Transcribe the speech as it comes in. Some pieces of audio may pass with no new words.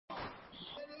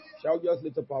Shall we just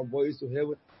lift up our voice to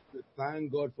heaven to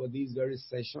thank God for this very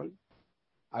session?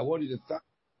 I want you to thank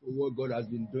for what God has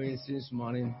been doing since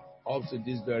morning up to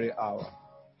this very hour.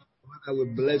 Father, we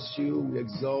bless you, we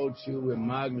exalt you, we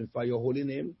magnify your holy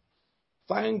name.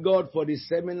 Thank God for the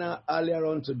seminar earlier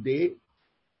on today.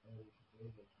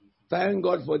 Thank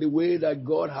God for the way that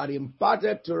God had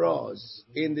imparted to us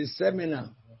in the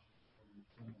seminar.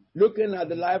 Looking at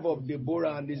the life of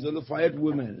Deborah and the Zelophehad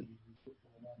women,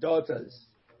 daughters.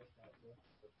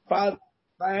 Father,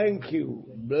 thank you.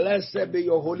 Blessed be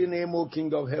your holy name, O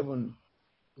King of heaven.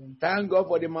 Thank God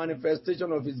for the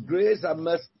manifestation of his grace and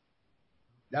mercy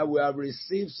that we have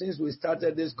received since we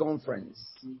started this conference.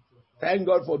 Thank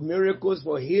God for miracles,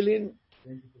 for healing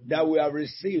that we have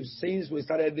received since we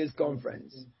started this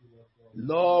conference.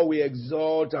 Lord, we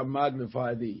exalt and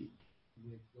magnify thee.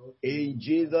 In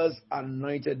Jesus'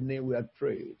 anointed name we have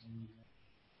prayed.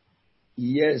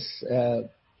 Yes,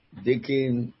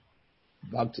 Deacon,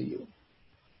 back to you.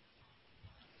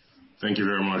 Thank you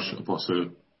very much, Apostle.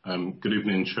 Good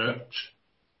evening, church,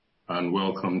 and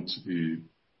welcome to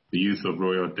the Youth of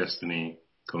Royal Destiny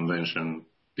Convention,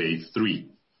 Day 3,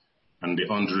 and the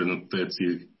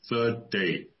 133rd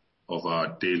day of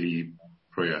our daily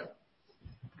prayer.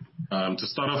 To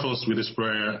start off us with this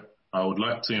prayer, I would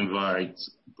like to invite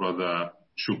Brother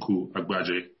Chukwu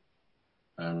Agbaje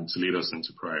to lead us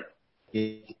into prayer.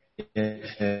 Good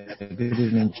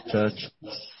evening, church.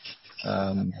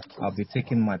 I'll be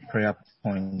taking my prayer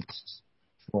points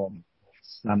from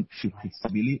Psalm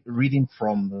 50, reading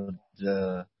from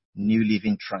the New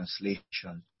Living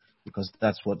Translation, because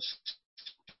that's what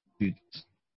suits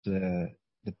the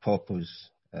purpose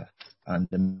and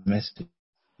the message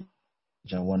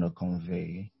I want to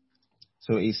convey.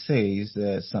 So it says,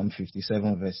 Psalm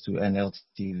 57 verse 2,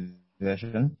 NLT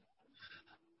version,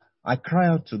 I cry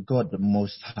out to God the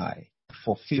Most High,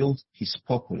 fulfilled his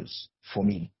purpose for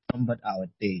me, numbered our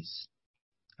days,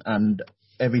 and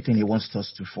everything he wants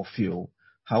us to fulfill.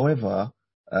 However,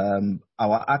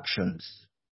 our actions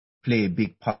play a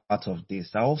big part of this.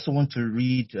 I also want to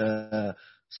read,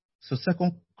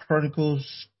 Second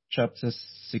Chronicles chapter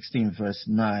 16 verse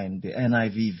 9, the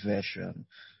NIV version.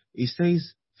 It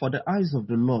says, for the eyes of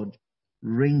the Lord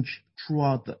range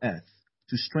throughout the earth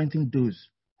to strengthen those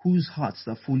whose hearts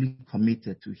are fully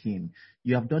committed to him.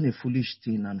 You have done a foolish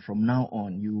thing, and from now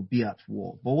on you will be at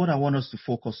war. But what I want us to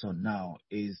focus on now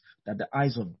is that the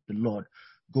eyes of the Lord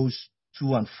goes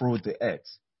to and fro the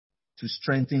earth to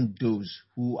strengthen those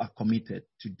who are committed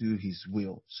to do his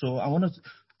will. So I want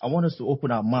us to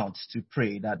open our mouths to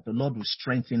pray that the Lord will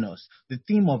strengthen us. The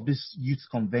theme of this youth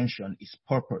convention is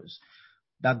purpose.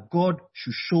 That God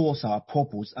should show us our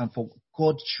purpose, and for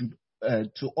God should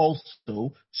to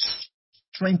also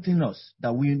strengthen us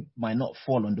that we might not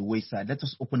fall on the wayside. Let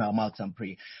us open our mouths and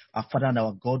pray. Our Father and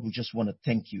our God, we just want to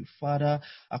thank you. Father,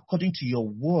 according to your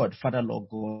word, Father, Lord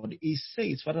God, it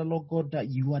says, Father, Lord God, that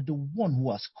you are the one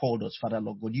who has called us, Father,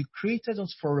 Lord God. You created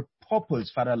us for a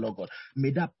purpose, Father, Lord God.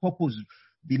 May that purpose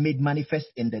be made manifest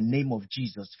in the name of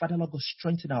Jesus. Father, Lord God,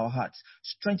 strengthen our hearts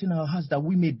that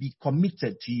we may be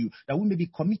committed to you, that we may be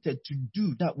committed to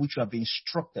do that which you have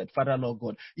instructed, Father, Lord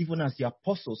God. Even as the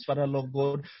apostles, Father, Lord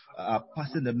God, are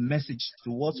passing the message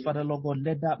to us, Father, Lord God,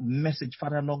 let that message,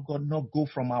 Father, Lord God, not go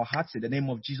from our hearts in the name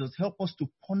of Jesus. Help us to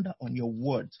ponder on your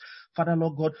words. Father,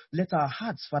 Lord God, let our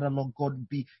hearts, Father, Lord God,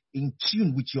 be in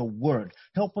tune with your word.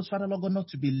 Help us, Father, Lord God, not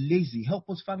to be lazy. Help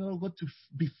us, Father, Lord God, to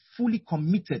be fully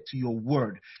committed to your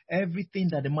word. Everything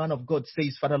that the man of God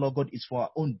says, Father, Lord God, is for our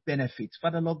own benefit.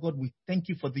 Father, Lord God, we thank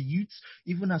you for the youths,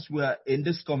 even as we are in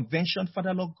this convention,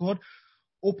 Father, Lord God.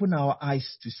 Open our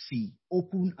eyes to see.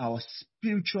 Open our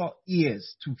spiritual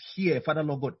ears to hear, Father,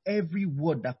 Lord God, every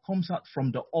word that comes out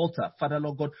from the altar. Father,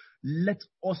 Lord God, let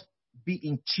us be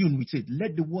in tune with it.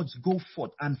 Let the words go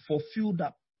forth and fulfill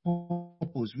that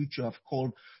purpose which you have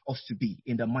called us to be,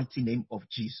 in the mighty name of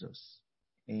Jesus.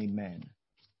 Amen.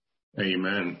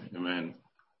 Amen. Amen.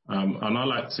 And I'd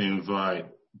like to invite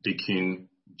Deacon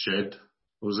Jed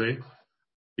Jose.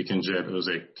 Deacon Jed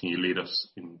Jose, can you lead us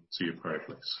into your prayer,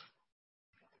 please?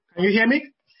 Can you hear me?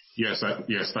 Yes,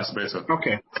 that's better.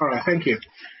 Okay. All right. Thank you.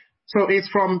 So it's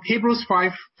from Hebrews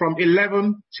 5, from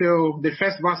 11 till the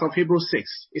first verse of Hebrews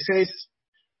 6. It says,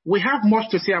 we have much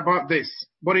to say about this,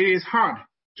 but it is hard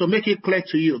to make it clear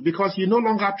to you because you no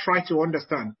longer try to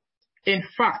understand. In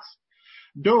fact,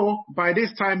 though by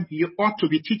this time you ought to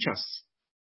be teachers,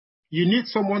 you need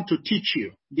someone to teach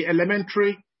you the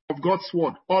elementary of God's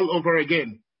word all over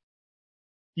again.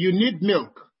 You need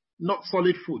milk, not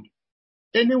solid food.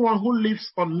 Anyone who lives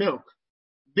on milk,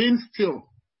 being still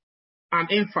an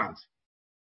infant,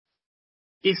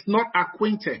 is not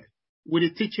acquainted with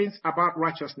the teachings about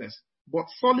righteousness, but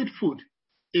solid food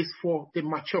is for the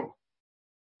mature,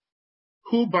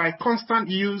 who by constant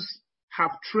use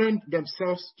have trained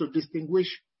themselves to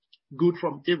distinguish good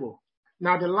from evil.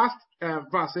 Now the last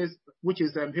verses, which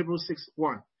is Hebrews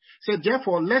 6:1, said,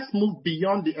 therefore, let's move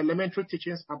beyond the elementary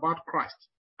teachings about Christ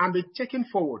and be taken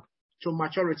forward to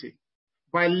maturity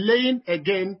by laying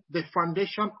again the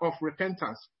foundation of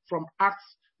repentance from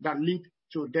acts that lead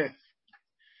to death.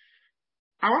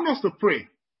 I want us to pray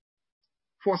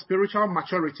for spiritual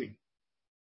maturity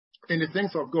in the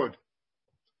things of God.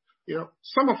 You know,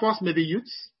 some of us may be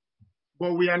youths,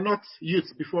 but we are not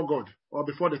youths before God or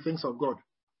before the things of God.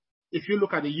 If you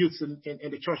look at the youths in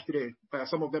the church today,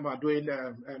 some of them are doing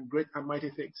great and mighty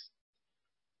things.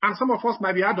 And some of us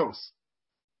might be adults,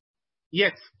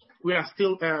 yet we are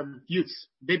still youths,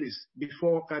 babies,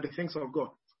 before the things of God.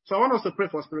 So I want us to pray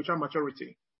for spiritual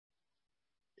maturity,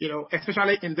 you know,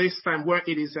 especially in this time where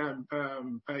it is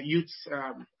a youth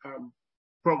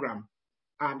program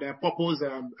and purpose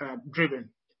driven.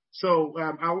 So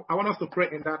I want us to pray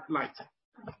in that light.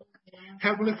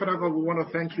 Heavenly Father God, we want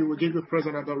to thank you. We give you praise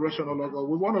and adoration, O Lord God.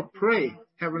 We want to pray,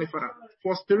 Heavenly Father,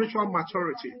 for spiritual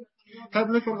maturity.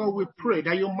 Heavenly Father God, we pray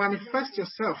that you manifest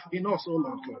yourself in us, O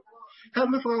Lord God.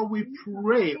 Heavenly Father, we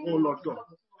pray, O Lord God,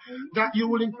 that you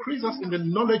will increase us in the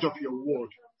knowledge of your word.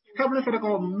 Heavenly Father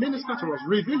God, minister to us,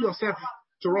 reveal yourself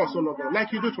to us, O Lord God,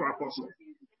 like you do to our apostle.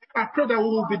 I pray that we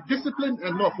will be disciplined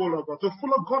enough, O Lord God, to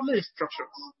follow godly instructions.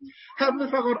 Heavenly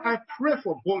Father God, I pray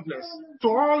for boldness to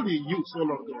all the youths, O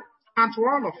Lord God, and to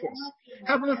all of us.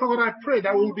 Heavenly Father God, I pray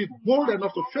that we will be bold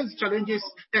enough to face challenges,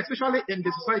 especially in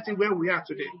the society where we are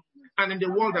today and in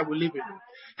the world that we live in.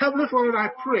 Heavenly Father, I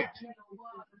pray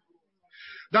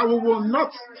that we will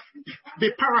not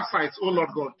be parasites, O Lord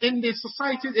God, in the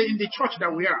society, in the church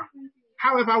that we are.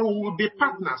 However, we will be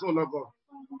partners, O Lord God.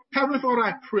 Heavenly Father,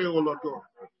 I pray, O Lord God.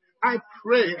 I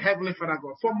pray, Heavenly Father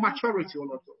God, for maturity, O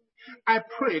Lord God. I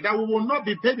pray that we will not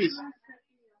be babies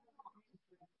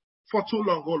for too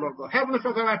long, O Lord God. Heavenly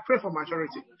Father, I pray for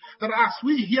maturity. That as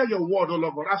we hear your word, O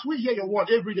Lord God, as we hear your word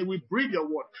every day, we breathe your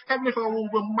word. Heavenly Father, we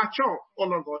will mature, O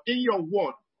Lord God, in your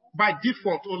word by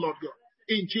default, O Lord God.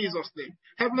 In Jesus' name.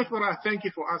 Heavenly Father, I thank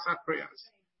you for answered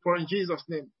prayers. For in Jesus'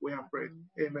 name we have prayed.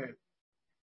 Amen.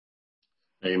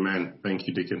 Amen. Thank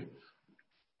you, Deacon.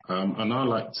 And I'd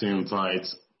like to invite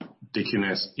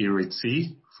Deaconess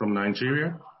Iriti from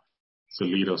Nigeria to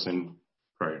lead us in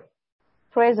prayer.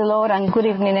 Praise the Lord and good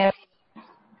evening, everyone.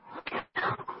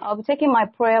 I'll be taking my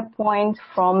prayer point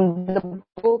from the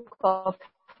book of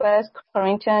 1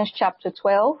 Corinthians chapter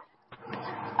 12,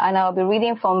 and I'll be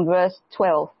reading from verse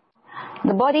 12.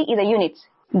 The body is a unit,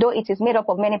 though it is made up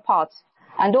of many parts,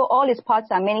 and though all its parts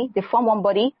are many, they form one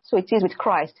body, so it is with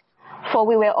Christ. For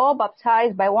we were all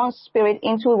baptized by one Spirit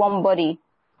into one body,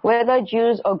 whether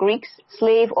Jews or Greeks,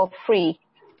 slave or free,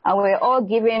 and we were all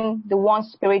given the one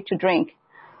Spirit to drink.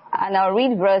 And I'll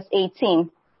read verse 18.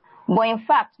 But in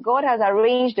fact, God has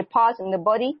arranged the parts in the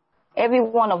body, every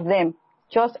one of them,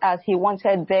 just as he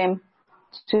wanted them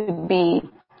to be.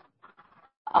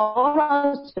 I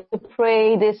want us to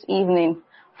pray this evening.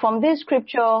 From this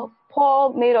scripture,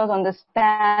 Paul made us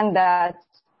understand that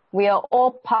we are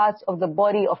all parts of the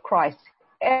body of Christ.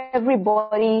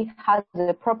 Everybody has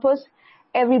a purpose.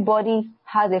 Everybody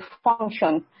has a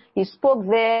function. He spoke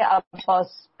there about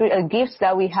gifts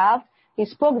that we have. He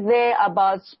spoke there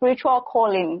about spiritual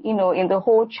calling, in the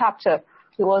whole chapter.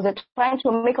 He was trying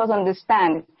to make us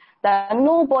understand that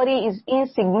nobody is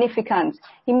insignificant.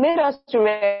 He made us to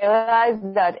realize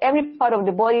that every part of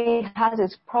the body has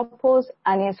its purpose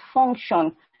and its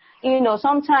function.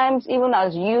 Sometimes even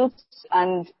as youths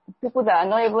and people that are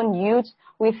not even youths,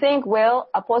 we think, well,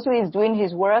 Apostle is doing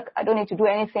his work. I don't need to do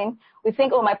anything. We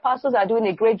think, my pastors are doing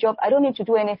a great job. I don't need to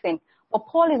do anything. But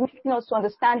Paul is making us to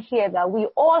understand here that we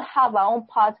all have our own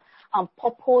part and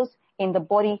purpose in the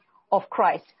body of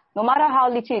Christ. No matter how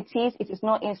little it is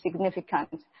not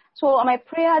insignificant. So my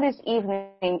prayer this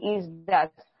evening is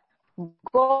that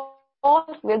God,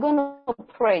 we're going to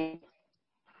pray.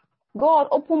 God,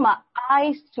 open my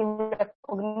eyes to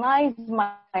recognize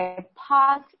my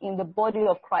part in the body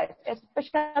of Christ,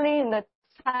 especially in the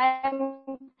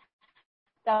time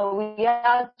that we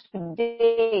are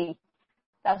today.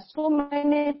 That so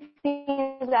many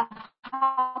things are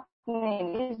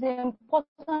happening. It's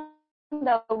important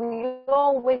that we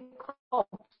all wake up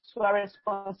to our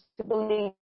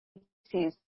responsibilities.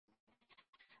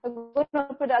 I'm going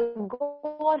to pray that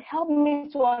God help me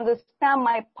to understand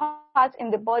my part in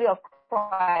the body of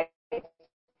Christ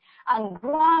and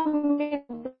grant me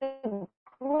the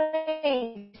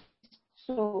grace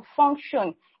to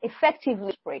function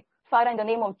effectively. Father, in the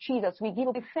name of Jesus, we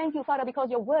thank you, Father, because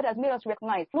your word has made us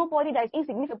recognize nobody that is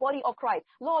insignificant, body of Christ.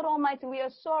 Lord Almighty, we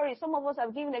are sorry. Some of us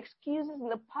have given excuses in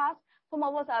the past. Some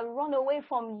of us have run away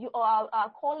from you or our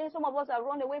calling. Some of us have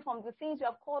run away from the things you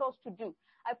have called us to do.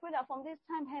 I pray that from this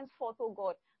time henceforth, oh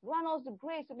God, grant us the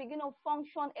grace to begin to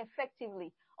function effectively.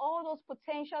 All those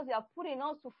potentials you have put in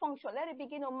us to function, let it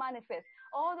begin to manifest.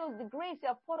 All those the grace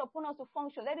you have put upon us to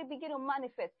function, let it begin to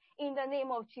manifest in the name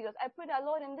of Jesus. I pray that,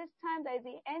 Lord, in this time, there is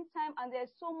the end time and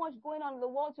there's so much going on in the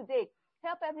world today.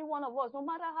 Help every one of us, no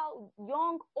matter how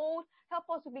young, old, help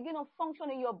us to begin to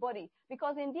function in your body.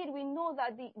 Because indeed we know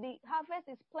that the harvest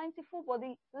is plentiful, but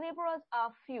the laborers are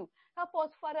few. Help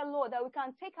us, Father, Lord, that we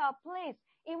can take our place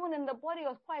even in the body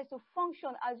of Christ to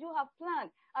function as you have planned,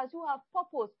 as you have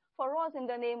purposed for us in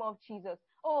the name of Jesus.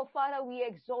 Oh, Father, we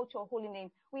exalt your holy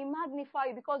name. We magnify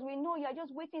you because we know you are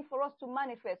just waiting for us to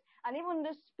manifest. And even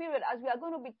the Spirit, as we are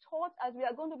going to be taught, as we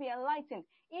are going to be enlightened,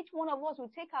 each one of us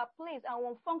will take our place and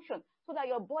will function so that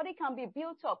your body can be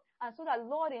built up and so that,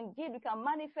 Lord, indeed, we can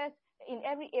manifest in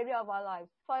every area of our lives.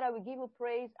 Father, we give you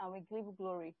praise and we give you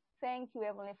glory. Thank you,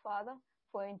 Heavenly Father,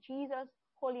 for in Jesus'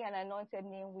 holy and anointed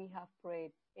name we have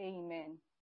prayed. Amen.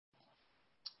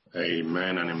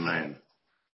 Amen and amen.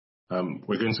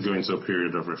 We're going to go into a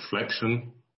period of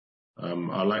reflection.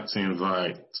 I'd like to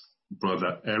invite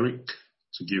Brother Eric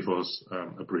to give us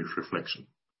a brief reflection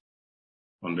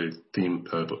on the theme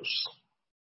purpose.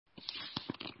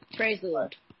 Praise the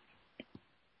Lord.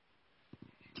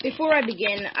 Before I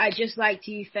begin, I'd just like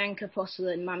to thank Apostle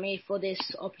and Mummy for this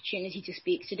opportunity to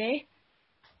speak today.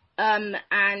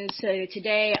 And so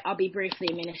today I'll be briefly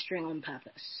ministering on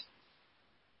purpose.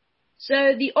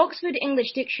 So the Oxford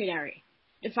English Dictionary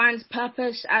defines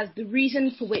purpose as the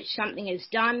reason for which something is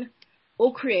done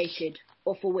or created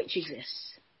or for which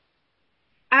exists.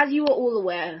 As you are all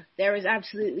aware, there is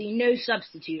absolutely no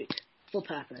substitute for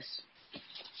purpose.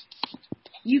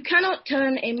 You cannot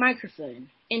turn a microphone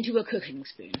into a cooking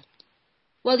spoon.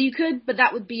 Well, you could, but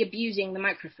that would be abusing the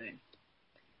microphone.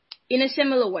 In a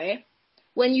similar way,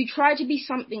 when you try to be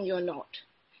something you're not,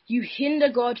 you hinder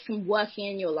God from working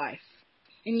in your life,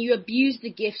 and you abuse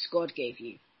the gifts God gave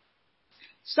you.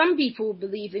 Some people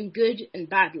believe in good and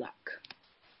bad luck.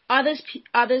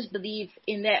 Others believe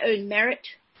in their own merit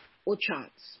or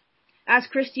chance. As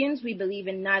Christians, we believe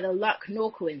in neither luck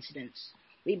nor coincidence.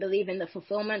 We believe in the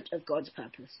fulfillment of God's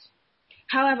purpose.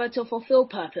 However, to fulfill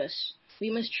purpose,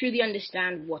 we must truly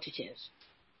understand what it is.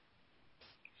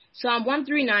 Psalm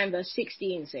 139 verse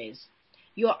 16 says,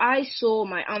 "Your eyes saw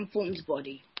my unformed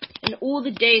body, and all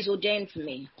the days ordained for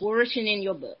me were written in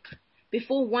your book,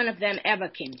 before one of them ever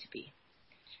came to be."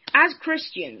 As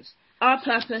Christians, our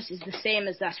purpose is the same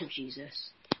as that of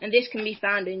Jesus, and this can be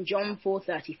found in John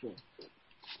 4:34.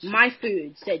 "My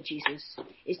food," said Jesus,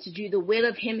 "is to do the will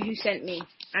of him who sent me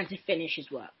and to finish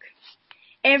his work."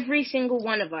 Every single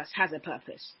one of us has a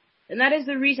purpose, and that is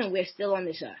the reason we're still on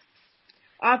this earth.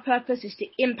 Our purpose is to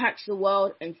impact the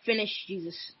world and finish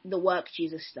the work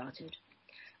Jesus started.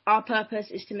 Our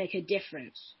purpose is to make a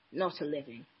difference, not a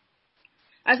living.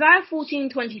 Isaiah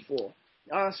 14:24,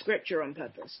 our scripture on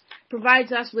purpose,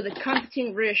 provides us with a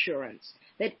comforting reassurance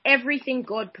that everything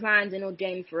God planned and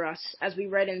ordained for us, as we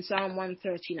read in Psalm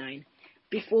 139,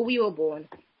 before we were born,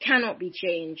 cannot be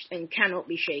changed and cannot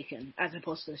be shaken, as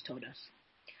Apostles told us.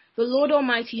 The Lord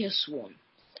Almighty has sworn,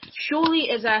 "Surely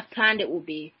as I have planned it will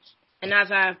be, and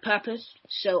as I have purposed,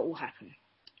 so it will happen."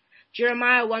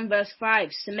 Jeremiah 1 verse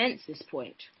 5 cements this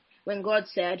point, when God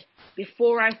said,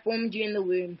 "Before I formed you in the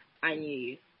womb, I knew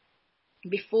you.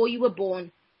 Before you were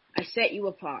born, I set you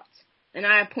apart, and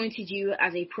I appointed you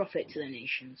as a prophet to the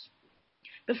nations."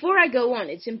 Before I go on,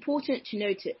 it's important to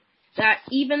note that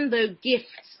even though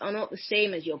gifts are not the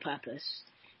same as your purpose,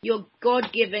 your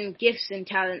God-given gifts and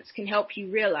talents can help you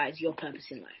realize your purpose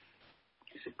in life.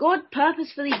 God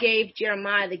purposefully gave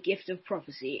Jeremiah the gift of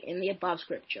prophecy in the above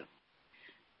scripture,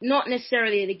 not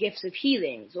necessarily the gifts of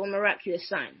healings or miraculous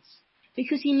signs,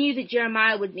 because he knew that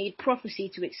Jeremiah would need prophecy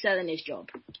to excel in his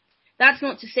job. That's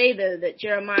not to say, though, that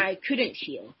Jeremiah couldn't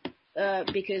heal,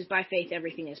 because by faith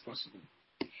everything is possible.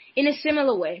 In a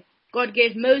similar way, God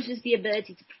gave Moses the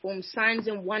ability to perform signs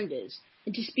and wonders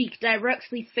and to speak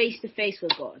directly face-to-face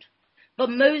with God.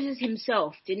 But Moses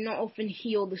himself did not often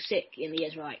heal the sick in the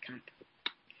Israelite camp,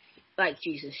 like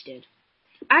Jesus did.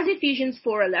 As Ephesians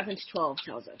 4:11-12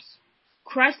 tells us,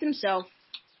 Christ himself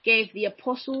gave the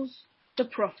apostles, the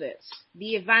prophets,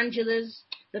 the evangelists,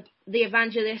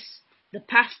 the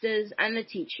pastors, and the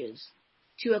teachers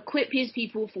to equip his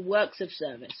people for works of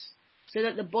service, so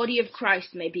that the body of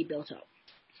Christ may be built up.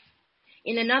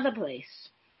 In another place,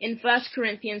 in 1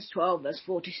 Corinthians 12 verse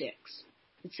 4-6,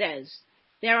 it says,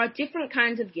 There are different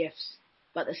kinds of gifts,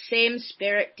 but the same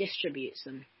Spirit distributes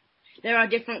them. There are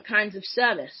different kinds of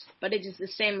service, but it is the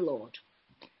same Lord.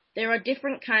 There are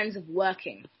different kinds of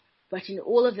working, but in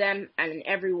all of them and in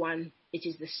every one, it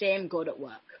is the same God at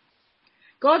work.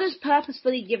 God has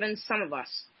purposefully given some of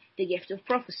us the gift of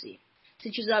prophecy,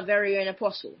 such as our very own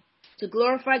apostle, to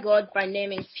glorify God by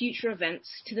naming future events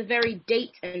to the very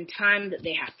date and time that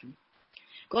they happen.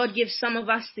 God gives some of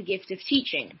us the gift of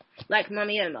teaching, like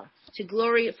Mummy Oma, to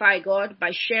glorify God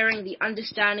by sharing the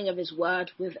understanding of His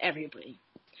word with everybody.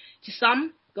 To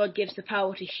some, God gives the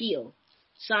power to heal,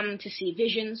 some to see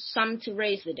visions, some to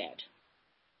raise the dead.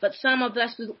 But some are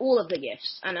blessed with all of the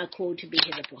gifts and are called to be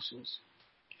His apostles.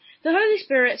 The Holy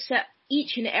Spirit set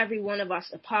each and every one of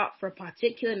us apart for a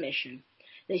particular mission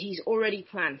that He's already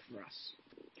planned for us.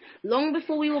 Long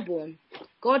before we were born,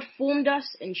 God formed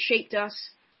us and shaped us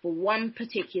for one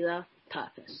particular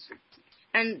purpose.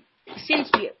 And since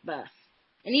birth,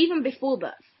 and even before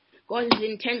birth, God has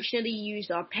intentionally used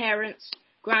our parents,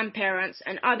 grandparents,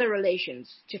 and other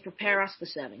relations to prepare us for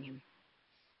serving Him.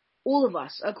 All of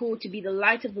us are called to be the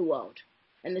light of the world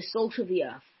and the salt of the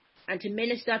earth, and to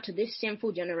minister to this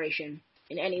sinful generation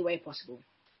in any way possible.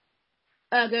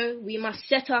 Ergo, we must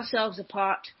set ourselves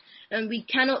apart, and we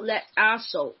cannot let our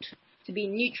salt to be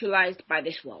neutralized by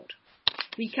this world.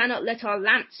 We cannot let our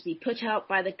lamps be put out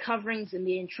by the coverings and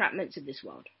the entrapments of this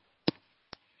world.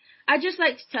 I'd just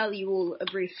like to tell you all a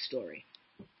brief story.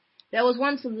 There was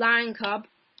once a lion cub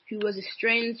who was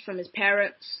estranged from his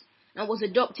parents and was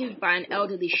adopted by an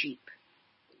elderly sheep.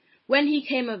 When he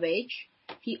came of age,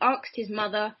 he asked his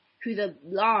mother who the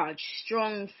large,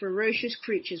 strong, ferocious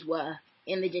creatures were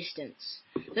in the distance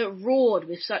that roared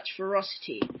with such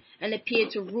ferocity and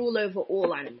appeared to rule over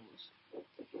all animals.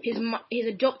 His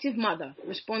adoptive mother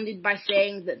responded by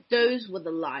saying that those were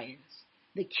the lions,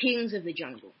 the kings of the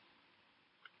jungle.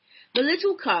 The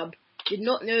little cub did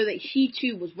not know that he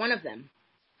too was one of them,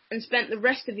 and spent the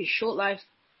rest of his short life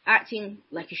acting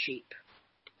like a sheep.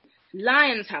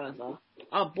 Lions, however,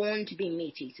 are born to be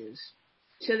meat eaters,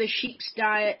 so the sheep's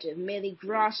diet of merely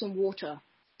grass and water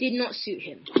did not suit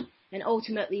him, and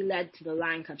ultimately led to the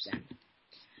lion cub's end.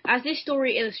 As this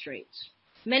story illustrates,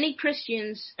 many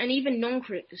Christians, and even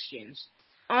non-Christians,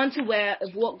 aren't aware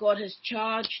of what God has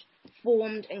charged,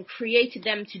 formed, and created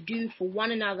them to do for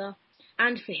one another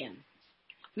and for Him.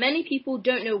 Many people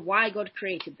don't know why God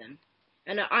created them,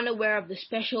 and are unaware of the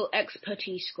special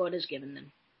expertise God has given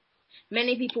them.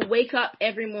 Many people wake up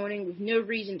every morning with no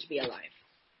reason to be alive.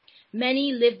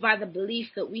 Many live by the belief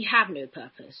that we have no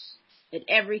purpose, that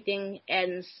everything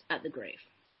ends at the grave.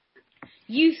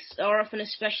 Youths are often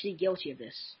especially guilty of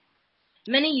this.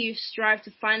 Many youths strive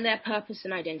to find their purpose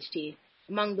and identity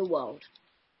among the world.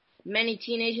 Many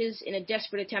teenagers, in a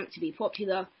desperate attempt to be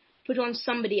popular, put on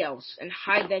somebody else and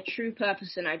hide their true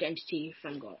purpose and identity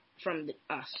from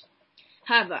us.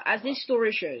 However, as this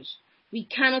story shows, we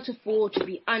cannot afford to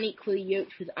be unequally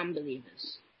yoked with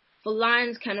unbelievers. For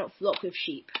lions cannot flock with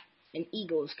sheep, and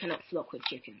eagles cannot flock with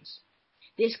chickens.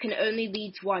 This can only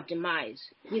lead to our demise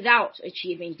without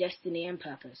achieving destiny and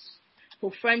purpose.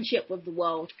 For friendship with the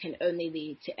world can only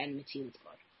lead to enmity with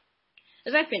God.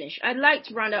 As I finish, I'd like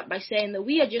to round up by saying that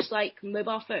we are just like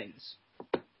mobile phones.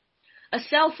 A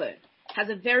cell phone has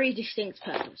a very distinct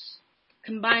purpose,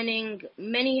 combining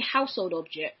many household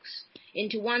objects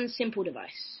into one simple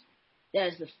device.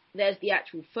 There's the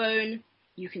actual phone,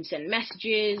 you can send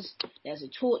messages, there's a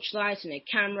torchlight and a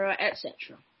camera,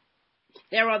 etc.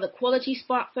 There are the quality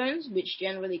smartphones, which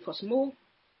generally cost more,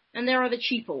 and there are the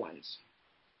cheaper ones.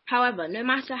 However, no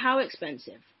matter how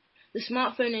expensive, the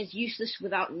smartphone is useless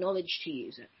without knowledge to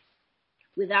use it,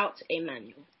 without a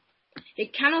manual.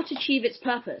 It cannot achieve its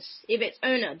purpose if its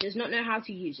owner does not know how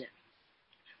to use it.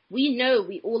 We know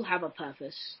we all have a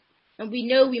purpose, and we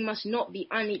know we must not be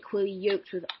unequally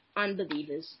yoked with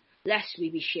unbelievers, lest we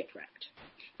be shipwrecked.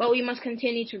 But we must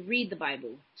continue to read the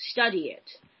Bible, study it,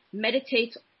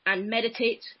 meditate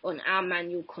on our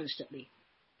manual constantly.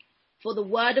 For the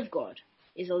Word of God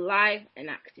is alive and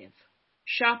active,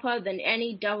 sharper than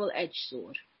any double-edged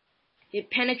sword. It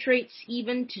penetrates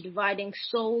even to dividing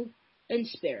soul and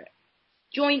spirit,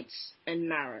 joints and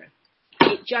marrow.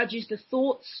 It judges the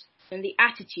thoughts and the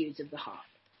attitudes of the heart.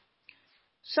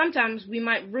 Sometimes we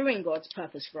might ruin God's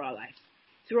purpose for our life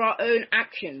through our own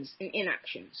actions and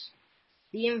inactions.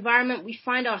 The environment we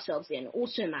find ourselves in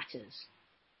also matters.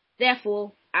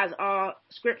 Therefore, as our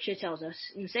scripture tells us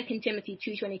in 2 Timothy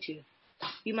 2:22,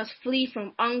 we must flee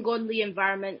from ungodly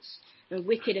environments and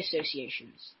wicked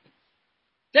associations.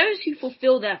 Those who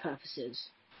fulfill their purposes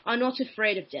are not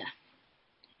afraid of death.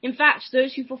 In fact,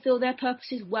 those who fulfill their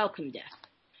purposes welcome death.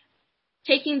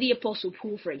 Taking the Apostle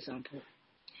Paul, for example,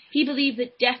 He believed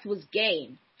that death was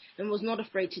gain and was not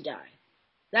afraid to die.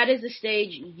 That is the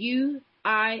stage you,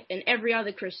 I, and every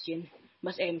other Christian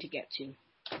must aim to get to.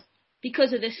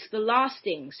 Because of this, the last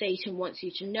thing Satan wants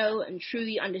you to know and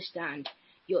truly understand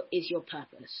is your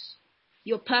purpose.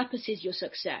 Your purpose is your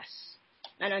success.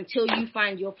 And until you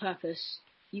find your purpose,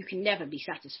 you can never be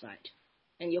satisfied.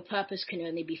 And your purpose can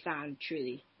only be found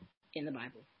truly in the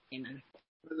Bible. Amen.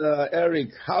 Eric,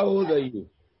 how old are you?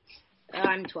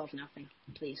 I'm 12 now,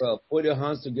 please. Well, put your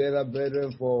hands together,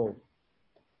 brethren, for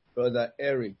Brother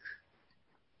Eric.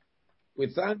 We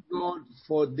thank God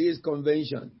for this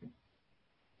convention.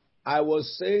 I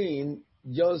was saying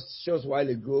just a short while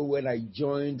ago when I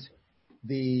joined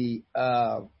the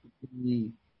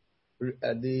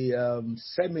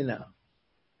seminar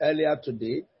earlier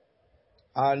today,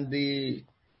 and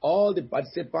all the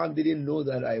participants didn't know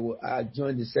that I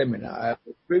joined the seminar. I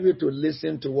was privy to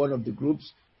listen to one of the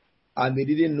groups, and they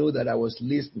didn't know that I was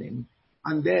listening.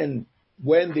 And then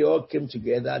when they all came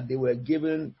together, they were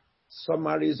given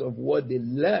summaries of what they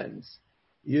learned,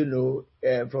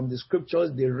 from the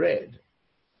scriptures they read.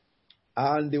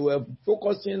 And they were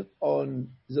focusing on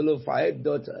Zelophehad's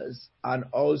daughters and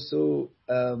also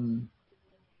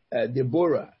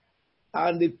Deborah.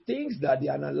 And the things that they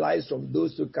analyzed from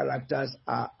those two characters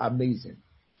are amazing.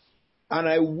 And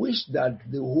I wish that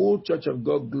the whole Church of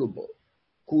God Global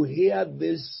could hear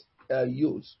this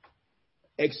youth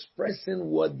expressing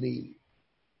what the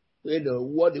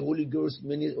Holy Ghost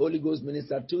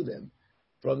ministered to them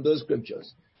from those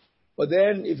scriptures. But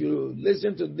then if you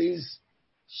listen to this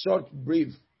short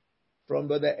brief from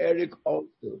Brother Eric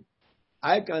also,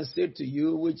 I can say to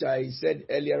you, which I said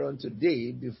earlier on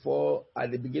today, before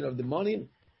at the beginning of the morning,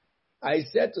 I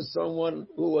said to someone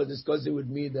who was discussing with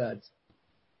me that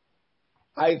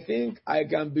I think I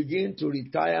can begin to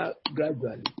retire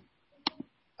gradually.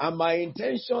 And my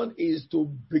intention is to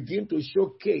begin to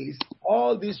showcase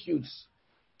all these youths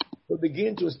to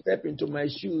begin to step into my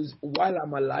shoes while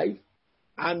I'm alive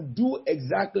and do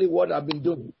exactly what I've been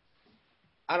doing.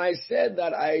 And I said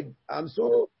that I'm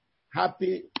so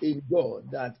happy in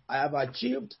God that I have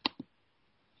achieved,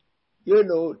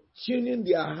 tuning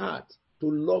their heart to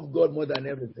love God more than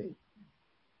everything.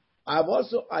 I've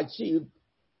also achieved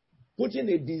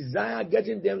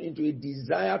getting them into a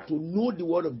desire to know the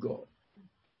Word of God.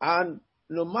 And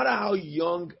no matter how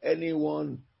young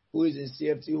anyone who is in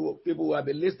CFT, people who have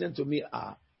been listening to me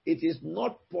are, it is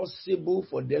not possible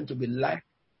for them to be led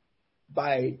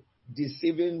by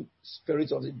deceiving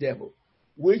spirits of the devil,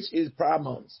 which is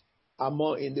paramount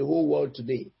in the whole world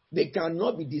today. They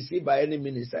cannot be deceived by any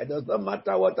minister. It does not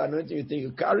matter what anointing you think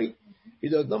you carry. It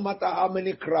does not matter how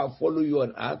many crowds follow you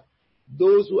on earth.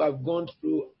 Those who have gone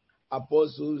through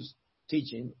apostles'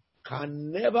 teaching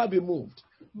can never be moved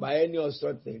by any of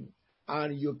such thing.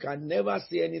 And you can never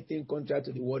say anything contrary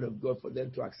to the word of God for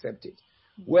them to accept it.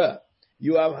 Well,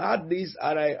 you have had this,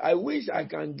 and I wish I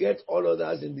can get all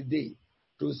others in the day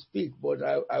to speak, but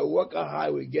I work out how I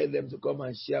will get them to come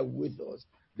and share with us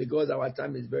because our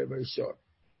time is very, very short.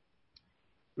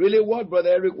 Really, what Brother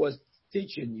Eric was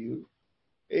teaching you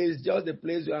is just the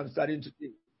place where I'm starting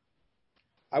today.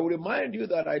 I will remind you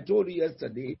that I told you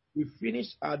yesterday, we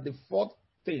finished at the fourth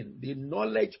thing. The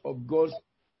knowledge of God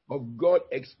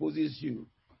exposes you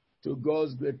to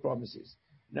God's great promises.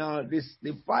 Now, the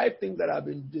 5 things that I've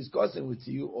been discussing with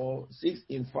you, or 6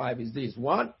 in 5, is this.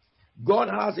 1, God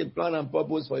has a plan and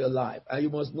purpose for your life, and you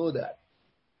must know that.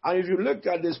 And if you look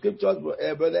at the scriptures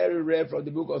Brother Eric read from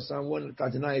the book of Psalm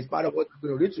 139, it's part of what I'm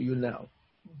going to read to you now.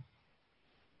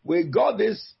 We got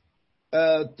this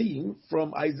theme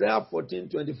from Isaiah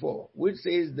 14:24, which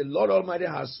says, the Lord Almighty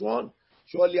has sworn,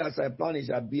 surely as I plan it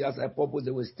shall be, as I purpose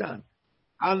it will stand.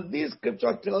 And this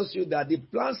scripture tells you that the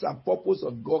plans and purpose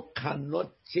of God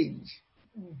cannot change.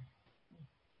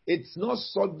 It's not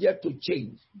subject to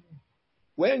change.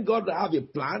 When God have a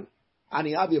plan and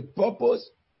he have a purpose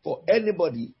for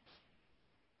anybody,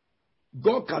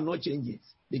 God cannot change it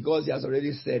because he has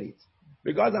already said it.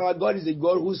 Because our God is a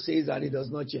God who says and he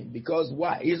does not change. Because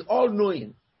why? He's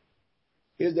all-knowing.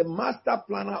 He's the master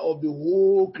planner of the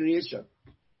whole creation.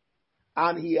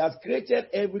 And he has created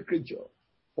every creature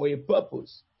for a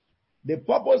purpose. The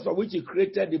purpose for which he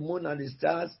created the moon and the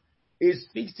stars is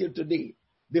fixed till today.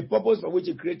 The purpose for which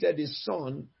he created the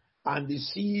sun and the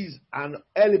seas and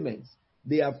elements,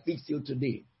 they are fixed till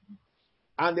today.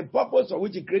 And the purpose for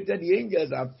which he created the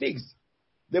angels are fixed.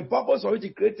 The purpose for which he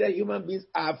created human beings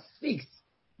are fixed.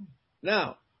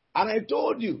 Now, and I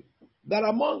told you that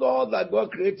among all that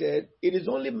God created, it is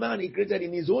only man he created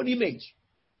in his own image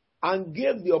and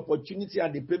gave the opportunity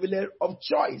and the privilege of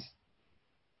choice.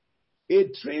 A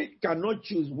tree cannot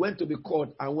choose when to be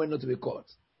caught and when not to be caught.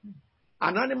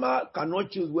 An animal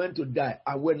cannot choose when to die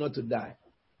and when not to die.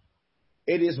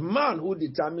 It is man who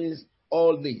determines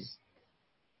all this.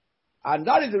 And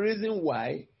that is the reason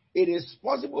why it is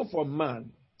possible for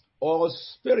man or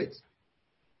spirit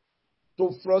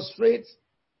to frustrate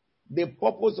the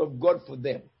purpose of God for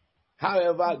them.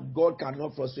 However, God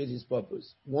cannot frustrate his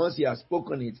purpose. Once he has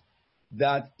spoken it,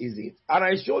 that is it. And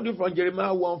I showed you from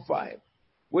Jeremiah 1:5,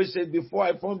 which says, before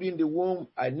I formed you in the womb,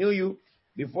 I knew you.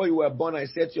 Before you were born, I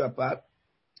set you apart.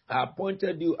 I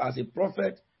appointed you as a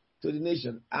prophet to the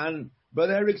nation. And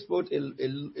Brother Eric spoke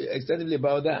extensively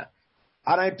about that.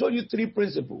 And I told you three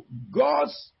principles.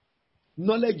 God's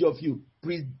knowledge of you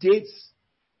predates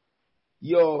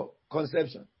your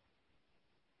conception.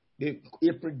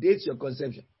 It predates your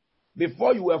conception.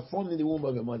 Before you were formed in the womb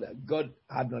of your mother, God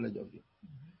had knowledge of you.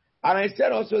 And I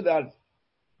said also that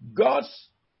God's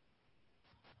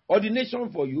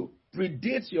ordination for you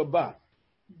predates your birth.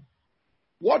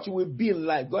 What you will be in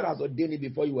life, God has ordained it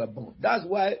before you were born. That's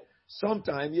why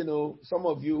sometimes, some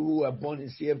of you who were born in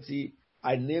CFT,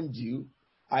 I named you.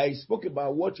 I spoke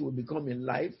about what you will become in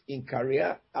life, in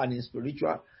career, and in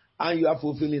spiritual, and you are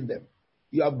fulfilling them.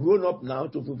 You have grown up now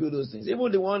to fulfill those things.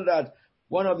 Even the one that,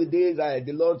 one of the days,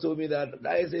 the Lord told me that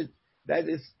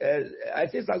I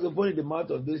say saxophone in the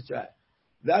mouth of this child.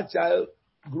 That child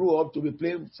grew up to be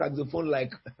playing saxophone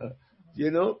like,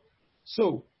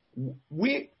 So,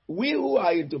 we who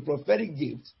are into prophetic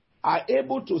gifts are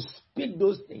able to speak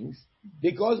those things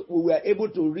because we were able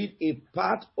to read a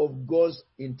part of God's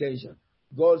intention,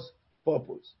 God's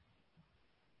purpose.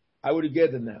 I will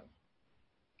get it now.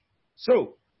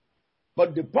 So,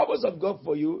 but the purpose of God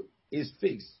for you is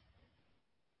fixed.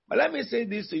 But let me say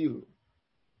this to you.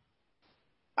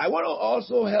 I want to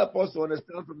also help us to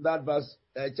understand from that verse,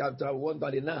 chapter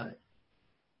 139,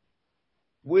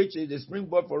 which is the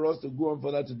springboard for us to go on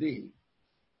further today.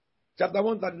 Chapter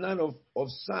 139 of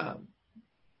Psalm,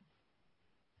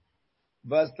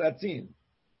 verse 13.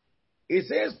 It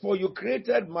says, for you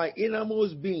created my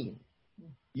innermost being.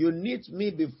 You knit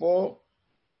me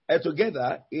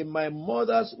together in my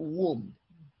mother's womb.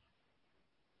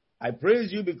 I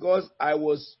praise you because I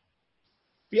was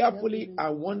fearfully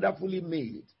and wonderfully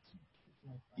made.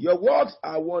 Your works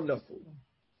are wonderful.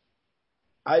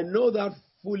 I know that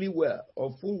full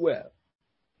well.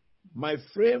 My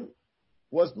frame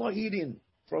was not hidden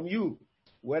from you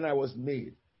when I was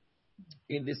made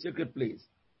in the secret place.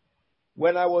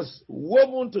 When I was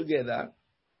woven together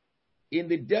in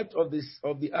the depth of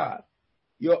the earth,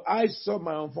 your eyes saw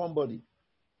my unformed body.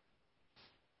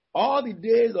 All the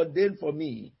days ordained for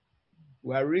me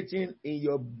were written in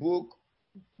your book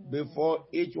before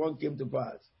each one came to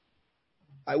pass.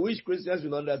 I wish Christians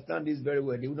will understand this very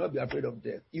well. They will not be afraid of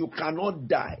death. You cannot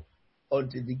die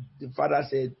until the Father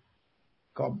said,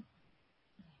 come.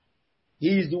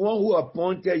 He is the one who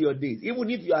appointed your days. Even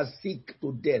if you are sick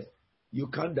to death, you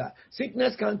can't die.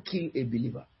 Sickness can't kill a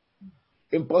believer.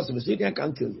 Impossible. Sickness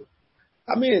can't kill you.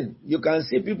 I mean, you can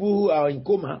see people who are in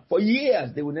coma for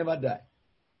years, they will never die.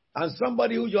 And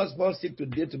somebody who just falls sick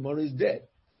today, tomorrow is dead.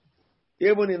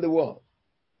 Even in the world.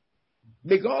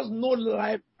 Because no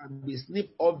life can be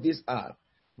snipped off this earth.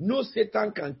 No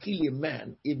Satan can kill a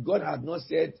man if God had not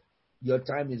said your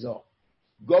time is up.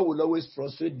 God will always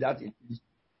frustrate that.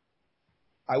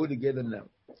 I will get them now.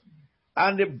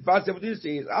 And the verse 17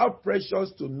 says, how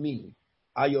precious to me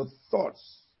are your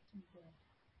thoughts,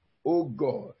 O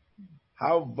God.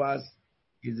 How vast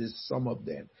is the sum of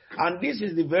them. And this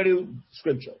is the very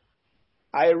scripture.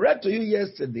 I read to you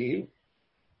yesterday.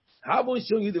 I haven't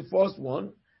shown you the first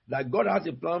one, that God has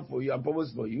a plan for you and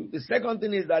purpose for you. The second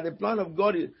thing is that the plan of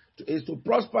God is to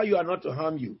prosper you and not to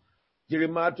harm you.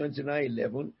 Jeremiah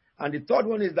 29:11. And the third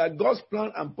one is that God's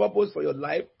plan and purpose for your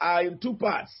life are in two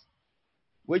parts,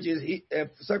 which is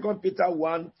 2 Peter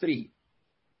 1:3.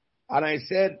 And I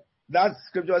said, that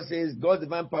scripture says God's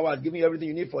divine power has given you everything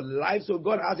you need for life. So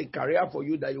God has a career for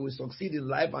you that you will succeed in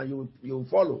life and you will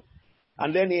follow.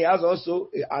 And then he has also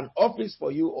an office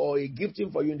for you or a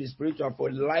gifting for you in the spiritual for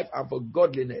life and for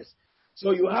godliness.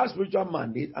 So you have spiritual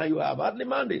mandate and you have earthly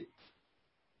mandate.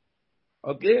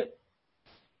 Okay?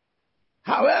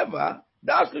 However,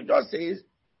 that scripture says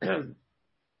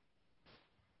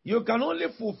you can only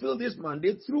fulfill this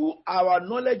mandate through our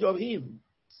knowledge of him.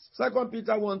 2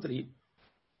 Peter 1:3.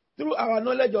 Through our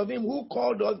knowledge of him who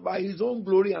called us by his own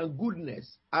glory and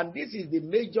goodness. And this is the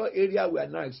major area we are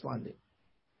now expanding.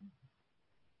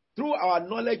 Through our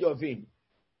knowledge of him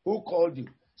who called you.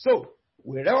 So,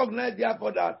 we recognize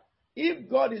therefore that if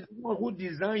God is the one who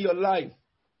designed your life,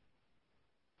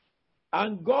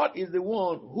 and God is the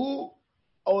one who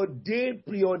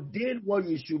preordained what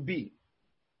you should be,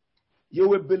 you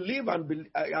will believe and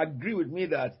agree with me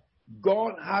that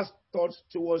God has thoughts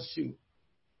towards you.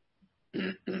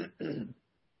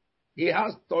 He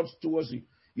has thoughts towards you.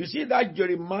 You see that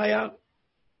Jeremiah,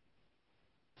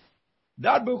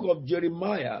 that book of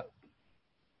Jeremiah,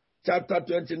 chapter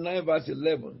 29, verse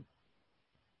 11.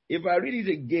 If I read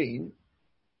it again,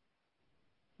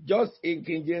 just in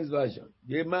King James Version,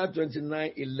 Jeremiah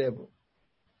 29, 11.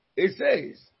 It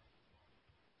says,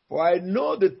 for I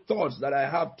know the thoughts that I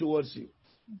have towards you.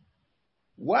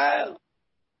 While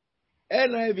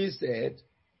NIV said,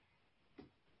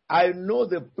 I know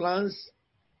the plans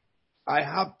I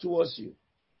have towards you.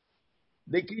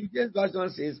 The King James Version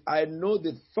says, I know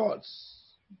the thoughts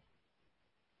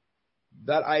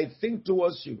that I think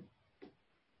towards you,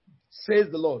 says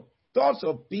the Lord. Thoughts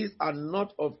of peace and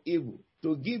not of evil,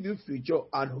 to give you future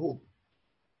and hope.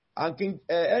 And King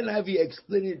NIV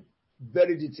explained it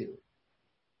very detailed.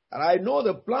 And I know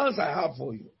the plans I have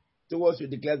for you, towards you,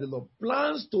 declares the Lord.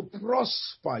 Plans to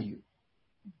prosper you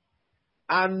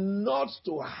and not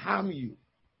to harm you.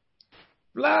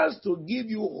 Plans to give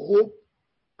you hope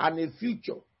and a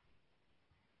future.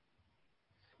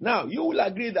 Now, you will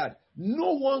agree that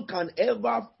no one can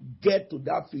ever get to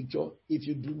that future if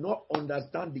you do not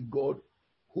understand the God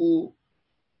who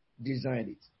designed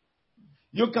it.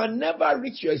 You can never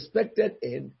reach your expected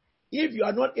end if you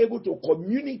are not able to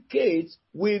communicate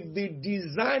with the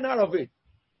designer of it.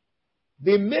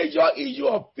 The major issue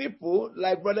of people,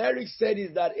 like Brother Eric said,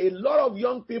 is that a lot of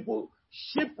young people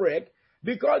shipwreck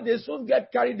because they soon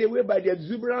get carried away by the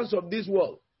exuberance of this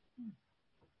world.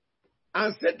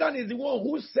 And Satan is the one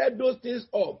who set those things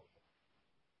up.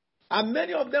 And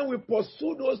many of them will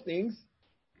pursue those things.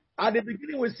 At the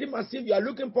beginning, we seem as if you are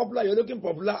looking popular, you're looking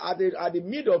popular. At the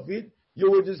mid of it, you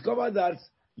will discover that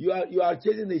you are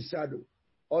chasing a shadow,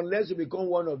 unless you become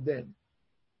one of them.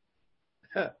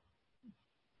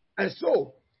 And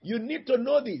so, you need to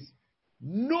know this.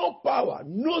 No power,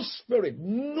 no spirit,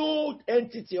 no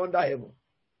entity under heaven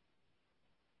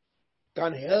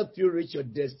can help you reach your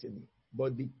destiny,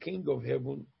 but the King of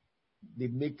heaven, the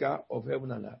maker of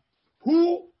heaven and earth,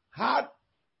 who had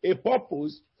a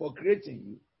purpose for creating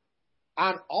you,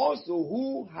 and also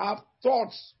who have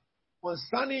thoughts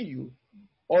concerning you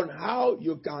on how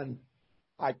you can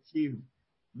achieve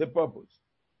the purpose.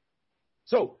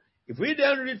 So, if we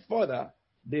then read further,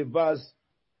 the verse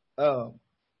 4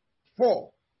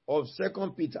 of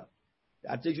 2 Peter,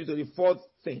 that takes you to the fourth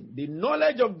thing. The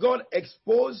knowledge of God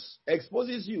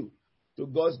exposes you to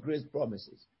God's great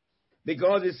promises.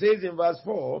 Because it says in verse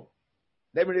 4,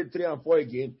 let me read 3 and 4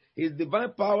 again. His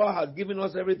divine power has given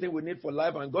us everything we need for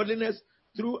life and godliness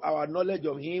through our knowledge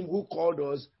of him who called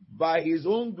us by his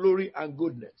own glory and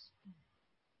goodness.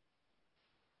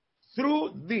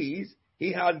 Through these,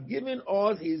 he has given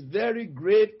us his very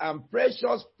great and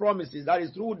precious promises. That is,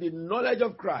 through the knowledge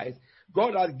of Christ,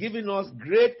 God has given us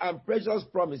great and precious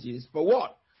promises. For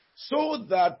what? So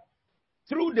that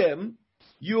through them,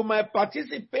 you might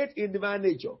participate in divine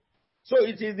nature. So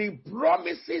it is the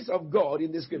promises of God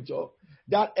in the scripture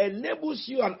that enables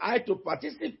you and I to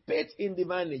participate in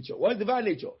divine nature. What is divine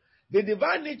nature? The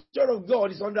divine nature of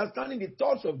God is understanding the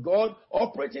thoughts of God,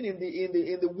 operating in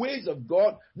the ways of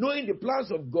God, knowing the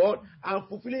plans of God, and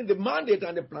fulfilling the mandate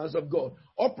and the plans of God,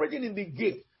 operating in the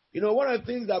gift. You know, one of the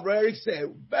things that Brother Eric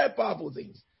said, very powerful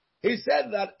things. He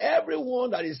said that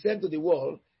everyone that is sent to the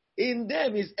world, in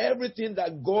them is everything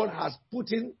that God has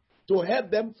put in to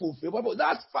help them fulfill purpose.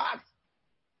 That's fact.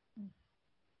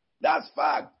 That's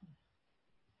fact.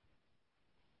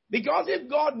 Because if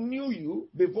God knew you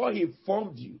before he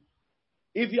formed you,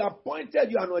 if he appointed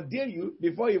you and ordained you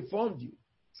before he formed you,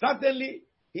 certainly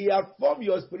he has formed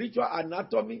your spiritual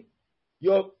anatomy,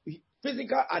 your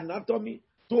physical anatomy,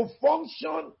 to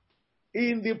function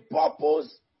in the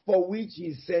purpose for which he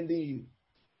is sending you.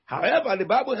 However, the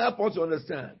Bible helps us to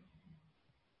understand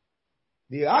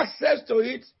the access to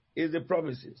it is the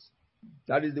promises.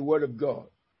 That is the word of God.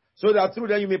 So that through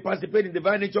them you may participate in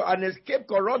divine nature and escape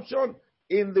corruption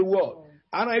in the world.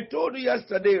 And I told you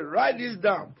yesterday, write this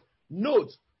down. Note,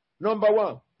 number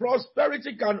 1,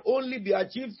 prosperity can only be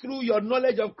achieved through your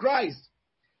knowledge of Christ.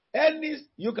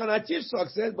 You can achieve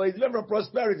success, but it's different from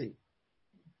prosperity.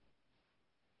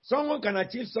 Someone can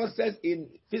achieve success in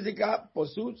physical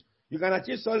pursuits. You can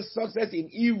achieve success in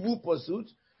evil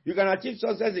pursuits. You can achieve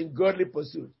success in godly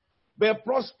pursuits. But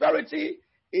prosperity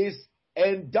is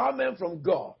endowment from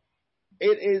God.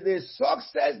 It is a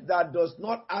success that does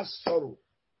not have sorrow.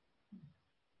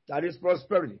 That is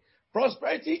prosperity.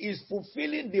 Prosperity is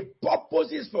fulfilling the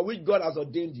purposes for which God has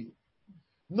ordained you.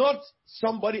 Not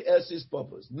somebody else's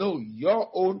purpose. No, your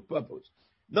own purpose.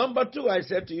 Number 2, I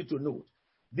said to you to note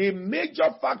The major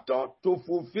factor to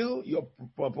fulfill your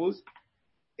purpose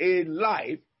in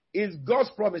life is God's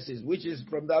promises, which is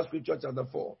from that scripture, chapter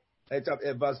 4,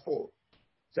 verse 4.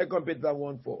 2 Peter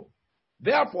 1:4.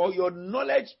 Therefore, your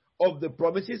knowledge of the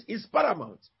promises is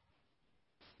paramount.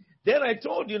 Then I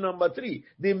told you, number 3,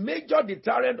 the major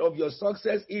deterrent of your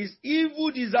success is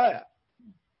evil desire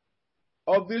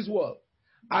of this world.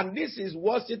 And this is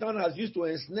what Satan has used to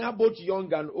ensnare both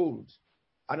young and old.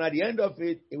 And at the end of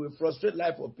it, it will frustrate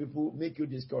life of people, make you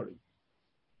discouraged.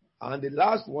 And the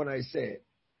last one I said,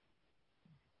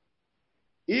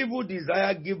 evil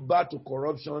desire give birth to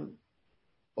corruption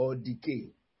or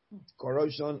decay.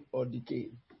 Corruption or decay.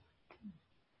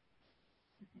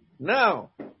 Now,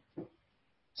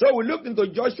 so we look into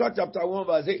Joshua chapter 1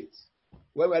 verse 8,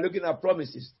 where we're looking at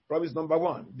promises. Promise number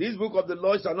 1. This book of the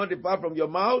law shall not depart from your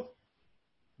mouth,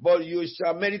 but you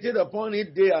shall meditate upon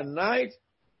it day and night,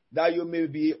 that you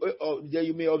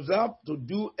may observe to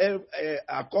do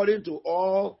according to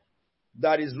all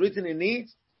that is written in it.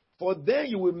 For then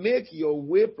you will make your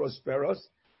way prosperous,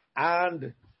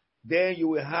 and then you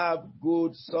will have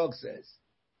good success.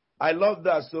 I love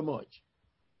that so much.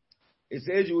 It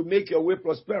says you will make your way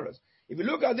prosperous. If you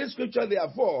look at this scripture,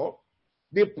 therefore,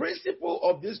 the principle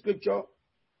of this scripture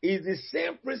is the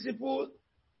same principle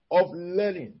of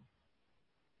learning.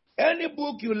 Any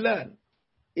book you learn,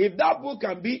 if that book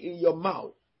can be in your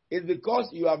mouth, it's because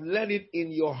you have learned it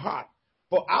in your heart.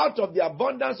 For out of the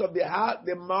abundance of the heart,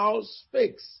 the mouth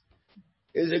speaks.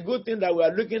 It's a good thing that we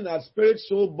are looking at spirit,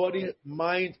 soul, body,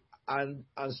 mind, and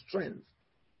strength.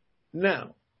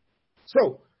 Now,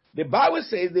 so the Bible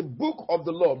says the book of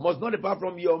the law must not depart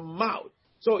from your mouth.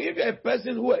 So if you're a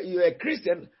person you're a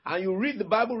Christian and you read the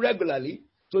Bible regularly,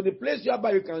 to the place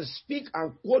whereby you can speak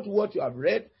and quote what you have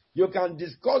read, you can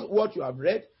discuss what you have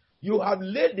read, you have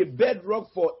laid the bedrock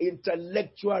for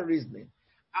intellectual reasoning.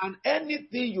 And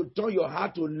anything you turn your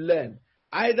heart to learn,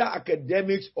 either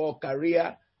academics or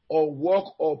career or work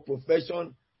or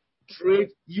profession, trade,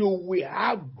 you will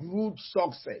have good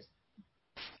success.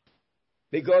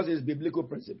 Because it's biblical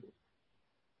principle.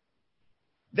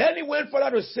 Then he went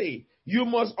further to say, you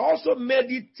must also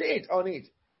meditate on it.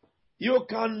 You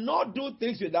cannot do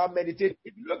things without meditating.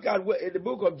 If you look at in the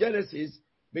book of Genesis,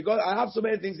 because I have so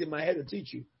many things in my head to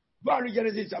teach you. Go and read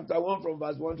Genesis chapter 1 from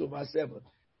verse 1 to verse 7.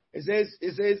 It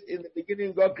says, in the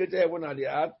beginning God created heaven and the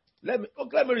earth. Let me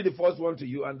read the first one to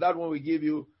you, and that one will give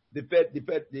you the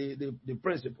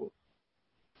principle.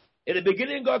 In the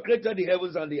beginning God created the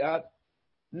heavens and the earth.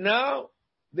 Now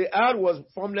the earth was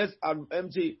formless and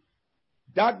empty.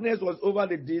 Darkness was over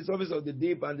the surface of the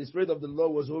deep, and the Spirit of the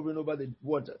Lord was hovering over the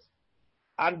waters.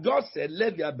 And God said,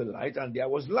 let there be light, and there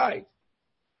was light.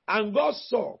 And God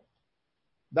saw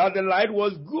that the light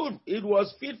was good. It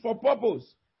was fit for purpose.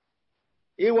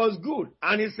 It was good.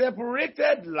 And He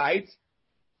separated light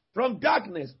from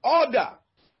darkness. Order.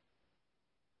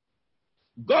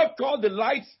 God called the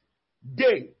light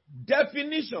day.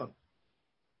 Definition.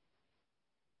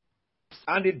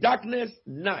 And the darkness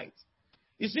night.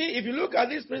 You see, if you look at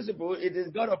this principle, it is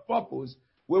God of purpose.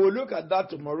 We will look at that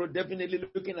tomorrow, definitely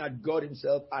looking at God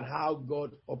Himself and how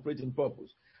God operates in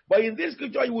purpose. But in this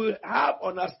scripture, you will have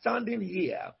understanding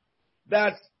here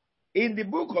that in the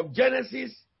book of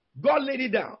Genesis, God laid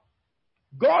it down.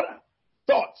 God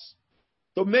thoughts.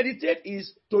 To meditate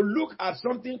is to look at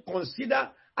something, consider,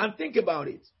 and think about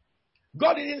it.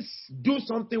 God didn't do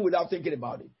something without thinking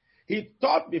about it. He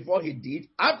thought before He did.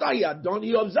 After He had done,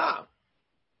 He observed.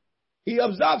 He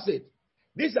observes it.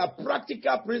 These are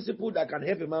practical principles that can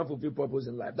help a man fulfill purpose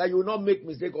in life. That you will not make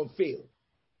mistake or fail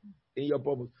in your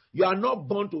purpose. You are not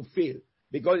born to fail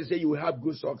because He said you will have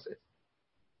good success.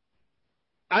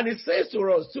 And It says to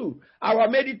us too, our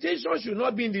meditation should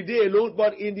not be in the day alone,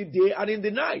 but in the day and in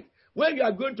the night. When you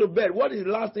are going to bed, what is the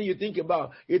last thing you think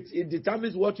about? It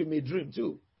determines what you may dream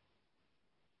too.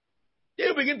 If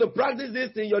you begin to practice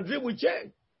this thing, your dream will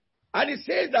change. And It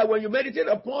says that when you meditate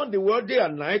upon the word day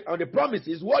and night, on the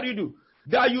promises, what do you do?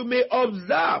 That you may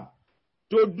observe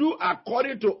to do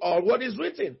according to all what is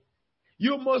written.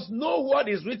 You must know what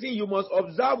is written. You must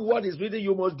observe what is written.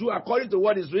 You must do according to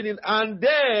what is written. And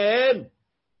then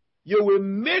you will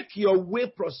make your way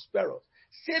prosperous.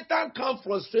 Satan can't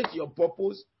frustrate your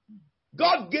purpose.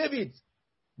 God gave it.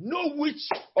 No witch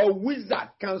or wizard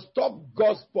can stop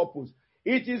God's purpose.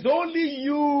 It is only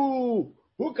you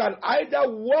who can either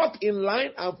walk in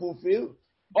line and fulfill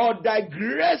or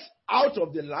digress out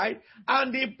of the line,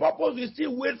 and the purpose will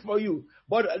still wait for you.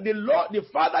 But the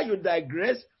farther you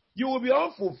digress, you will be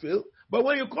unfulfilled. But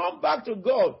when you come back to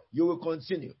God, you will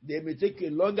continue. They may take a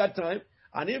longer time,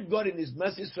 and if God in His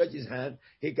mercy stretch His hand,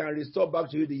 He can restore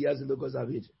back to you the years the locusts have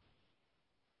eaten.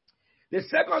 The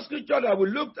second scripture that we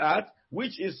looked at,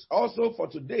 which is also for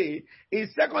today, is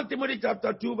 2 Timothy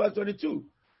chapter 2, verse 22.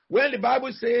 When the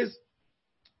Bible says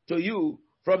to you,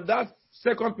 from that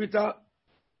 2 Peter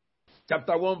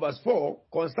chapter 1, verse 4,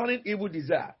 concerning evil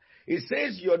desire, it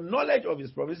says your knowledge of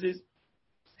his promises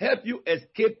help you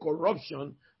escape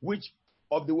corruption which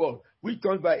of the world, which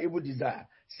comes by evil desire.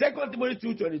 2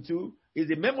 Timothy 2:22 is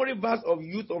the memory verse of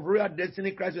youth of royal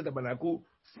destiny, Christ the tabernacle.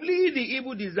 Flee the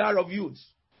evil desire of youth.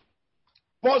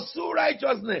 Pursue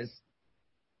righteousness,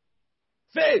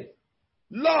 faith,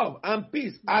 love, and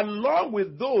peace, along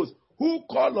with those who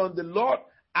call on the Lord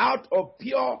out of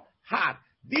pure heart.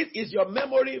 This is your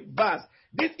memory verse.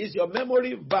 This is your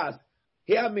memory verse.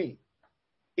 Hear me.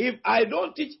 If I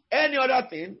don't teach any other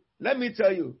thing, let me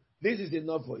tell you, this is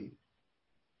enough for you.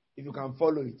 If you can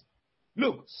follow it.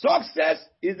 Look, success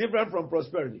is different from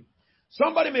prosperity.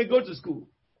 Somebody may go to school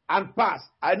and pass.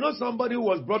 I know somebody who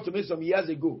was brought to me some years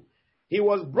ago. He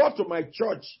was brought to my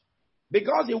church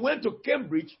because he went to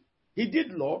Cambridge, he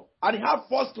did law, and he had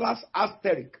first class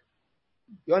asterisk.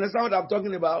 You understand what I'm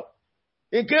talking about?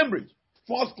 In Cambridge,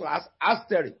 first class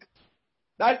asterisk.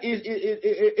 That is,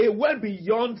 it went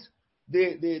beyond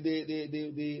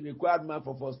the required mark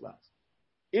for first class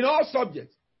in all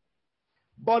subjects.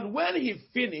 But when he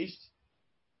finished,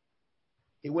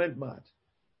 he went mad.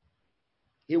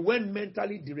 He went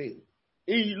mentally derailed.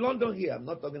 In London here, I'm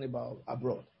not talking about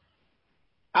abroad.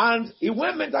 And he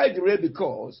went mentally derailed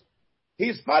because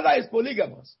his father is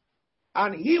polygamous.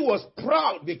 And he was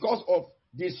proud because of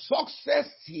the success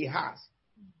he has.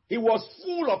 He was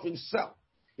full of himself.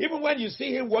 Even when you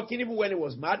see him walking, even when he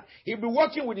was mad, he'd be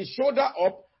walking with his shoulder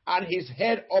up and his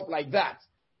head up like that.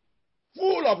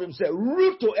 Full of himself,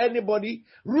 rude to anybody,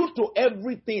 rude to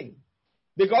everything.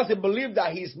 Because he believed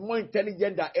that he's more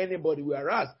intelligent than anybody.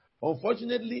 Whereas,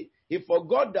 unfortunately, he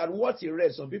forgot that what he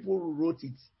read, some people wrote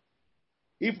it.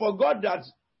 He forgot that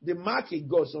the mark he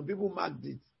got, some people marked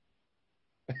it.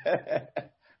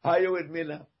 Are you with me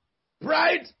now?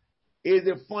 Pride is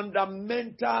a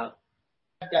fundamental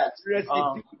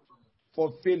recipe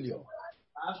for failure.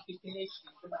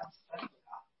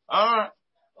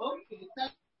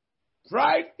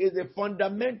 Pride is a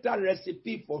fundamental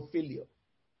recipe for failure.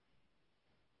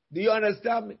 Do you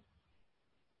understand me?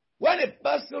 When a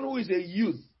person who is a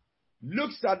youth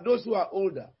looks at those who are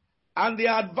older and they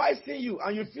are advising you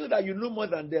and you feel that you know more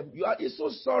than them, you're so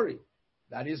sorry.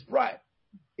 That is pride.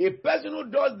 A person who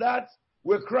does that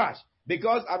will crash,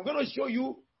 because I'm going to show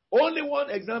you only one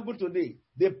example today.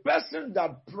 The person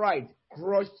that pride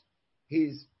crushed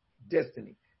his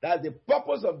destiny. That's the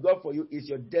purpose of God for you, is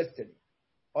your destiny.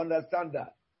 Understand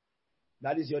that.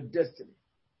 That is your destiny.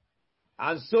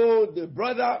 And so the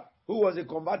brother who was a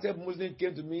converted Muslim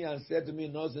came to me and said to me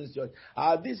in Nonsense Church,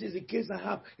 this is a case I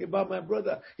have about my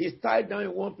brother. He's tied down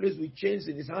in one place with chains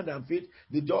in his hand and feet.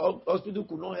 The hospital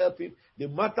could not help him. No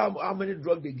matter how many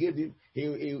drugs they gave him, he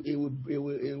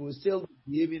will still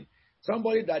be behaving.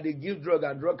 Somebody that they give drug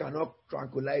and drug cannot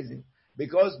tranquilize him,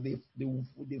 because the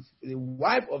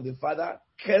wife of the father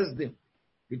cursed him.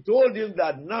 He told him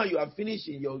that now you are finished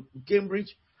in your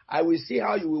Cambridge, I will see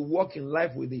how you will walk in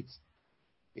life with it.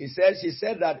 She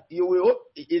said that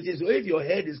it is if your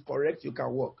head is correct, you can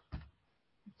walk.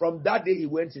 From that day, he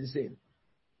went insane.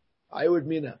 Are you with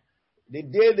me now? The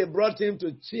day they brought him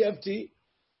to TFT,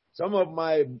 some of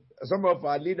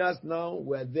our leaders now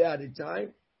were there at the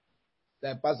time.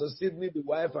 Like Pastor Sidney, the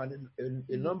wife, and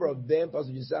a number of them,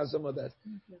 Pastor Josiah, and some others.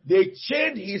 They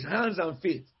chained his hands and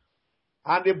feet.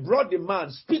 And they brought the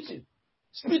man spitting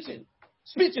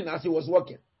as he was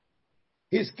walking.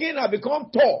 His skin had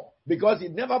become tall because he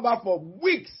never bathed for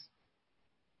weeks.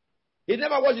 He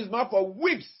never washed his mouth for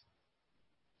weeks.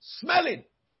 Smelling.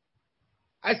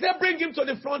 I said, bring him to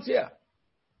the front here.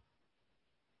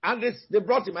 And they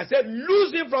brought him. I said,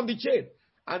 lose him from the chain.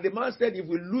 And the man said, if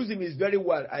we lose him, he's very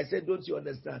wild. I said, don't you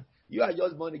understand? You are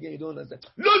just born again, you don't understand.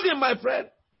 Lose him, my friend.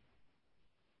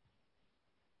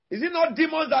 Is it not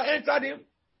demons that entered him?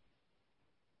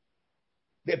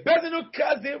 The person who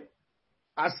cursed him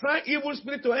assigned evil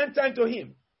spirit to enter into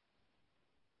him.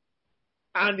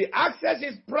 And the access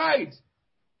is pride.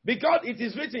 Because it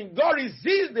is written, God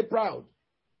resists the proud.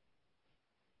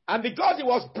 And because he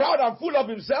was proud and full of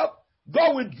himself,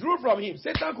 God withdrew from him.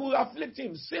 Satan could afflict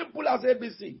him. Simple as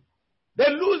ABC. They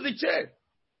lose the chain.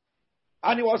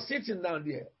 And he was sitting down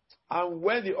there. And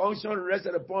when the unction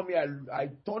rested upon me, I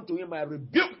turned to him. I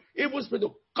rebuked evil spirit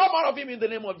to come out of him in the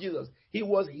name of Jesus. He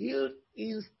was healed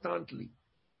instantly.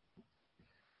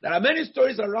 There are many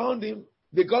stories around him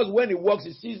Because when he walks,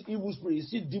 he sees evil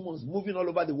spirits, he sees demons moving all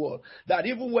over the world. That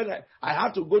even when I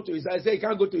had to go to his house, I said he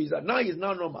can't go to his house. Now he's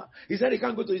now normal. He said he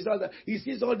can't go to his house. He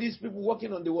sees all these people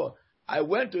walking on the wall. I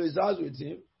went to his house with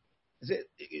him. He said,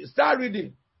 start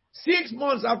reading. 6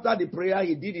 months after the prayer,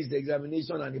 he did his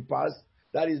examination and he passed.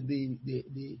 That is the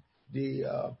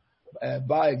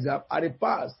bar exam. And he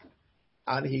passed.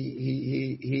 And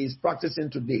he is practicing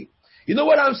today. You know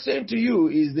what I'm saying to you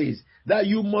is this, that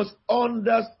you must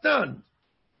understand.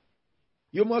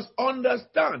 You must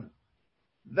understand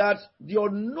that your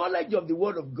knowledge of the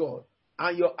Word of God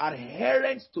and your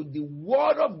adherence to the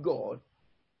Word of God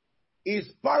is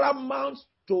paramount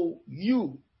to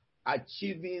you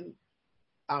achieving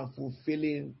and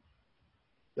fulfilling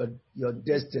your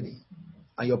destiny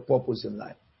and your purpose in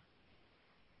life.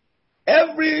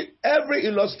 Every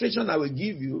illustration I will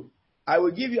give you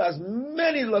as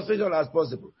many illustrations as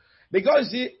possible. Because,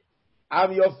 see,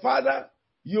 I'm your father.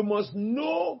 You must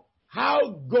know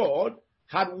how God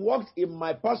had worked in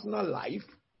my personal life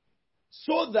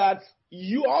so that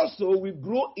you also will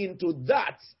grow into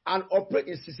that and operate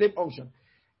in the same function.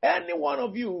 Any one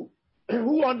of you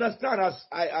who understands,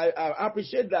 I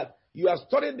appreciate that you are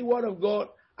studying the Word of God.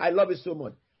 I love it so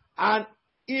much. And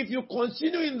if you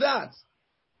continue in that,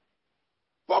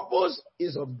 purpose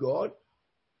is of God.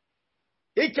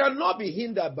 It cannot be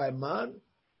hindered by man.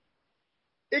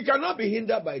 It cannot be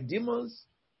hindered by demons.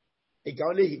 It can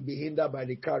only be hindered by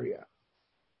the carrier.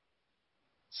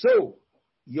 So,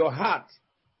 your heart,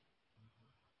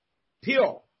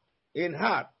 pure in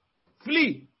heart,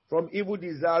 flee from evil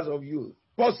desires of youth.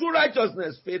 Pursue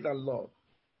righteousness, faith, and love.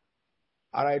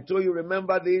 And I told you,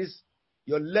 remember this,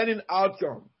 your learning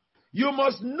outcome. You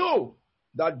must know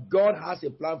that God has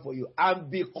a plan for you and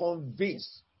be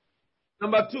convinced.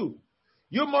 Number 2,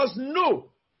 you must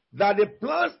know that the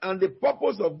plans and the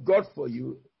purpose of God for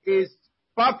you is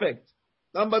perfect.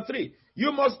 Number 3,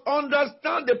 you must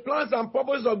understand the plans and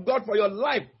purpose of God for your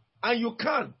life, and you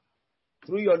can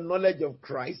through your knowledge of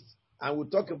Christ. And we'll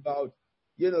talk about,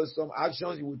 some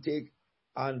actions you will take,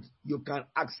 and you can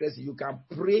access it. You can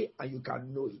pray, and you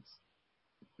can know it.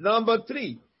 Number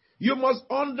 3, you must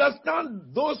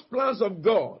understand those plans of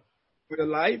God for your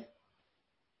life.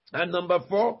 And number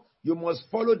 4, you must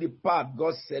follow the path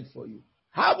God set for you.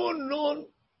 Having known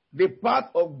the path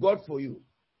of God for you,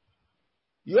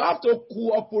 you have to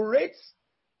cooperate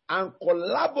and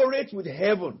collaborate with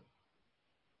heaven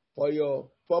for your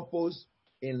purpose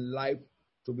in life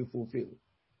to be fulfilled.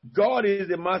 God is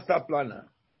the master planner.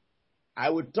 I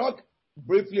will talk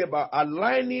briefly about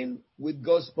aligning with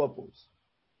God's purpose.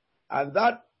 And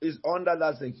that is under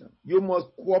that section. You must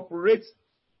cooperate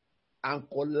and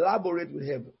collaborate with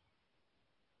heaven.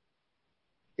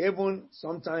 Even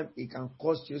sometimes it can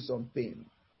cost you some pain,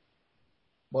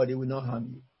 but it will not harm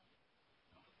you.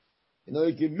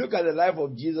 If you look at the life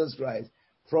of Jesus Christ,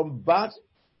 from birth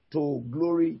to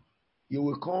glory, you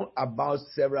will come about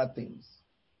several things.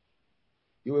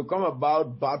 You will come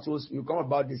about battles, you will come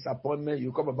about disappointment, you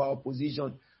will come about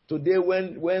opposition. Today,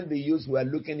 when the youths were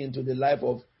looking into the life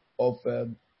of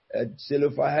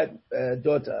Zelophehad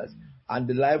daughters and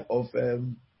the life of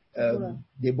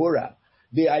Deborah,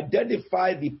 they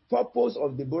identified the purpose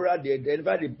of Deborah, they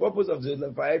identified the purpose of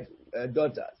Zelophehad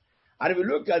daughters. And if you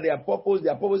look at their purpose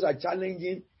are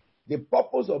challenging. The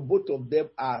purpose of both of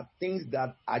them are things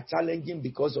that are challenging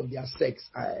because of their sex,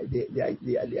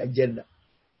 their gender.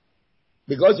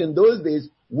 Because in those days,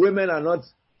 women are not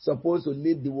supposed to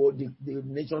lead the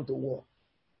nation to war.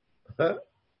 Huh?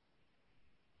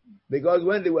 Because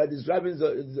when they were describing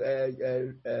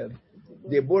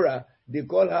Deborah, they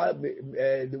called her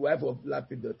the wife of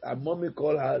Lapidot. And mommy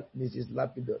called her Mrs.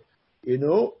 Lapidot.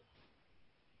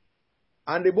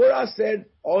 And Deborah said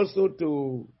also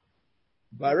to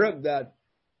Barak that,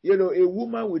 a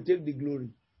woman will take the glory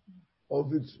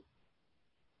of it.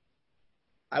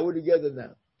 I will together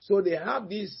now. So they have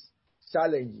these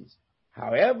challenges.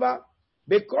 However,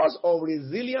 because of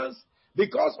resilience,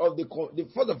 because of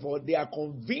first of all, they are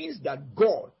convinced that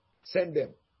God sent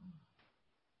them.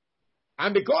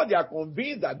 And because they are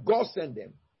convinced that God sent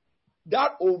them,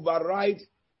 that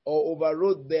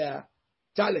overrode their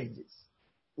challenges.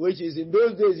 Which is in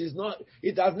those days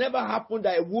it has never happened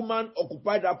that a woman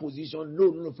occupied that position.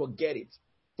 No, forget it.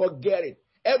 Forget it.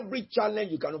 Every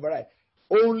challenge you can override.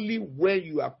 Only when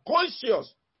you are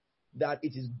conscious that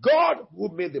it is God who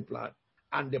made the plan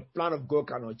and the plan of God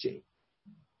cannot change.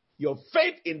 Your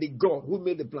faith in the God who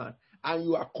made the plan and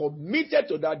you are committed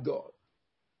to that God,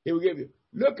 He will give you.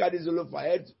 Look at the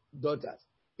Zelophehad daughters.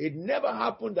 It never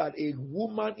happened that a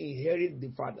woman inherited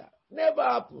the father. Never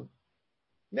happened.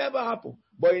 Never happened.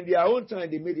 But in their own time,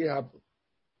 they made it happen.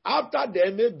 After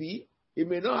them, maybe It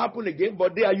may not happen again,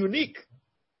 but they are unique.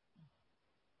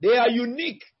 They are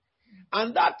unique.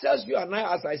 And that tells you and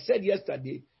I, as I said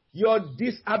yesterday, your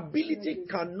disability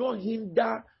cannot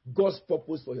hinder God's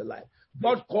purpose for your life.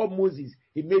 God called Moses,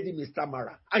 he made him a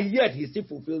stammerer, and yet he still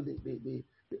fulfilled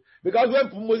because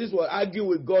when Moses was arguing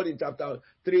with God in chapter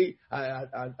 3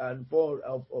 and 4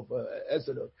 of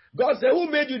Exodus, God said,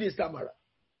 who made you the stammerer?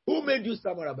 Who made you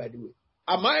stammerer, by the way?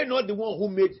 Am I not the one who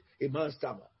made a man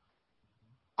stammer?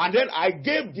 And then I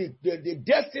gave the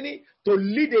destiny to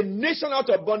lead a nation out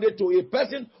of bondage to a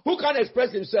person who can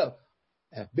express himself.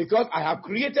 Because I have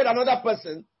created another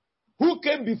person who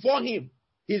came before him,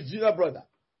 his junior brother,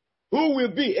 who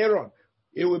will be Aaron.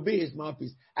 It will be his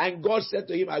mouthpiece. And God said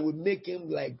to him, I will make you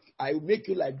like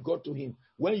God to him.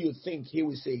 When you think, he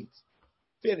will say it.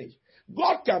 Finish.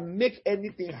 God can make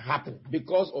anything happen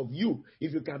because of you.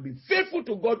 If you can be faithful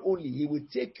to God only, he will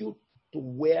take you to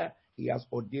where he has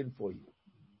ordained for you.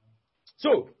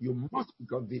 So, you must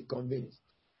be convinced.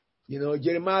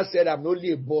 Jeremiah said, I'm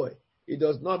only a boy. It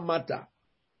does not matter.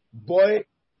 Boy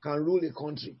can rule a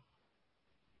country.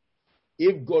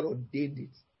 If God ordained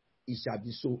it, it shall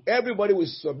be so. Everybody will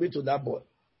submit to that boy.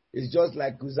 It's just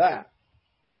like Uzziah.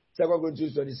 2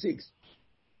 Corinthians 26.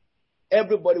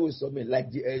 Everybody will submit, like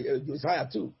Uzziah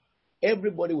too.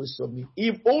 Everybody will submit.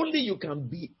 If only you can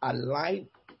be aligned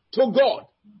to God.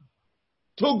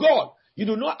 To God. You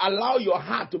do not allow your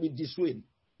heart to be dissuaded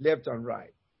left and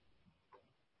right.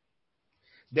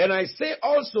 Then I say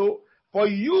also, for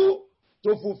you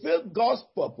to fulfill God's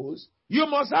purpose, you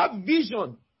must have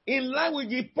vision in line with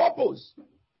the purpose.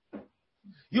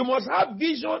 You must have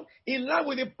vision in line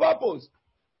with the purpose.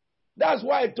 That's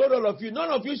why I told all of you, none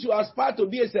of you should aspire to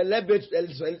be a celebrity.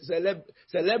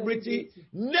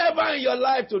 Never in your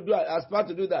life to aspire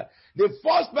to do that. The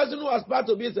first person who aspired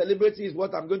to be a celebrity is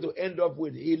what I'm going to end up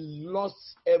with. He lost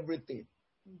everything.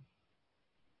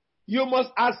 You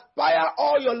must aspire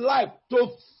all your life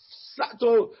to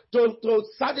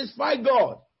satisfy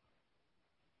God.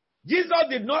 Jesus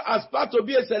did not aspire to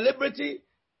be a celebrity,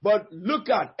 but look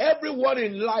at everyone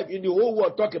in life in the whole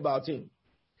world talk about him.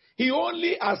 He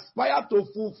only aspired to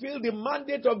fulfill the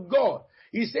mandate of God.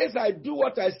 He says, I do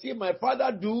what I see my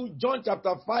Father do, John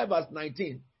chapter 5 verse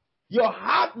 19. Your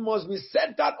heart must be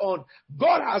centered on,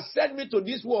 God has sent me to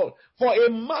this world for a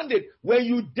mandate. When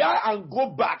you die and go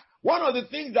back, one of the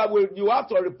things that you have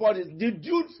to report is, did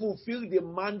you fulfill the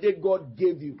mandate God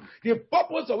gave you? The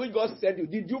purpose of which God sent you,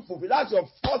 did you fulfill? That's your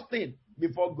first thing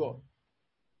before God.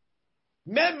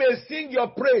 Men may sing your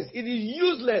praise. It is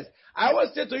useless. I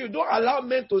always say to you, don't allow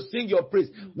men to sing your praise.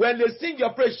 When they sing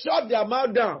your praise, shut their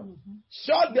mouth down.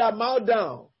 Shut their mouth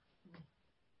down.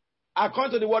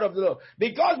 According to the word of the Lord.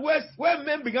 Because when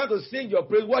men began to sing your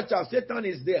praise, watch out, Satan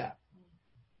is there.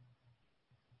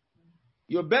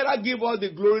 You better give all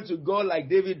the glory to God like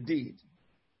David did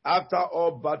after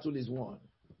all battle is won.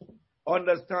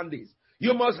 Understand this.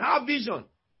 You must have vision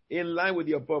in line with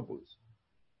your purpose.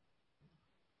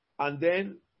 And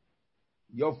then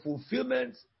your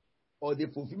fulfillment or the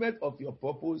fulfillment of your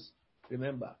purpose,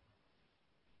 remember,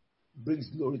 brings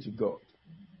glory to God.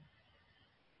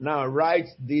 Now write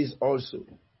this also.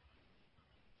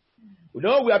 We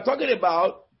are talking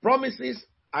about promises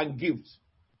and gifts.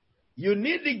 You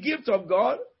need the gift of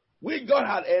God, which God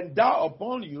had endowed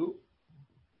upon you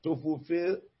to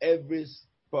fulfill every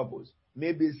purpose.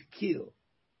 Maybe skill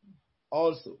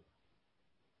also.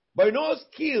 But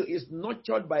skill is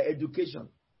nurtured by education.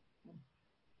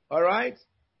 All right?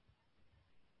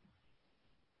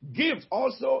 Gift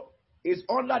also is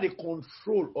under the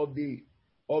control of the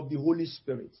Holy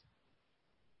Spirit.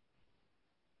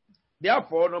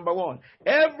 Therefore, number one,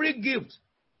 every gift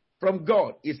from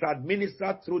God is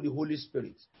administered through the Holy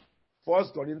Spirit.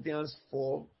 1 Corinthians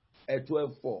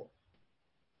 12:4.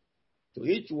 To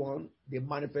each one, the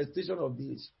manifestation of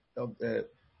the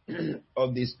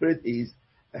Spirit is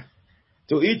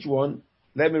to each one.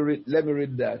 Let me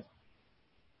read that.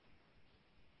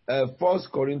 1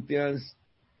 Corinthians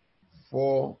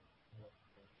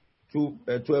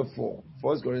 12:4.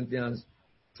 1 Corinthians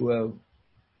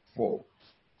 12:4.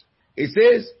 It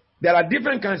says there are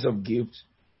different kinds of gifts,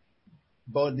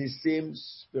 but the same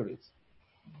Spirit.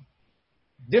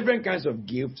 Different kinds of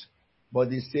gifts, but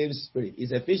the same Spirit.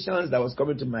 It's Ephesians that was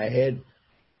coming to my head.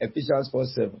 Ephesians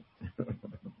 4:7,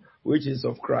 which is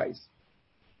of Christ.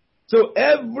 So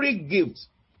every gift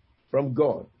from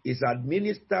God is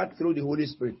administered through the Holy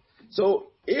Spirit.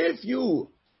 So if you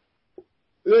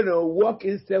walk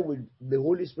in step with the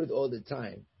Holy Spirit all the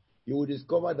time, you will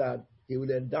discover that He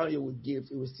will endow you with gifts.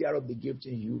 He will stir up the gift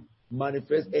in you,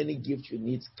 manifest any gift you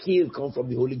need. Skill come from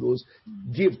the Holy Ghost.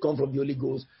 Gift come from the Holy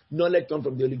Ghost. Knowledge come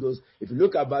from the Holy Ghost. If you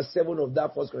look at verse 7 of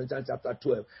that 1 Corinthians chapter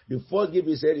 12, the first gift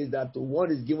he said is that to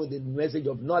one is given the message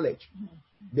of knowledge,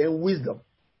 then wisdom,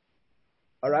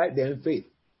 all right, then faith.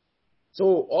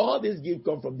 So all these gifts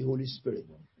come from the Holy Spirit.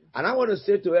 And I want to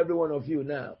say to every one of you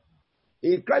now,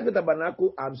 in Christ the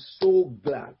Tabernacle, I'm so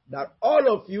glad that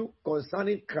all of you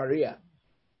concerning career,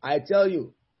 I tell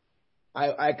you,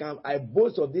 I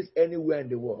boast of this anywhere in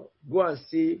the world. Go and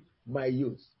see my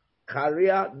youth.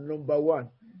 Career number one.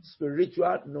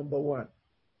 Spiritual number one.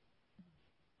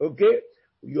 Okay?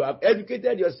 You have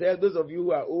educated yourself, those of you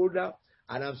who are older,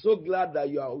 and I'm so glad that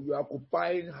you are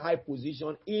occupying high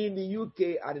position in the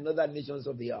UK and in other nations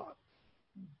of the earth.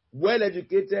 Well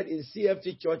educated in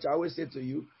CFT Church, I always say to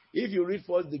you, if you read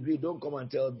first degree, don't come and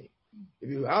tell me. If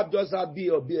you just have B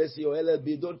or BSc or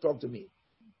LLB, don't talk to me.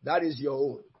 That is your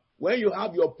own. When you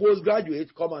have your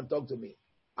postgraduate, come and talk to me.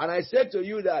 And I said to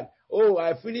you that, oh,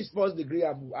 I finished first degree,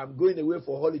 I'm going away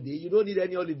for holiday. You don't need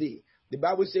any holiday. The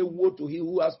Bible says, woe to him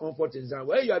who has comfort in Zion.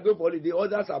 When you are going for holiday,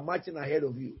 others are marching ahead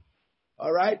of you.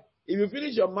 All right? If you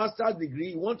finish your master's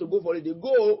degree, you want to go for holiday,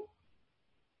 go.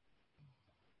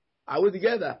 Are we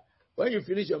together? When you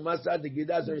finish your master's degree,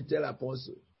 that's when you tell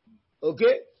apostle.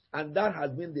 Okay? And that has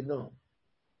been the norm.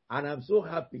 And I'm so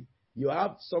happy.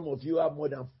 Some of you have more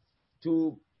than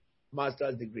 2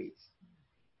 master's degrees.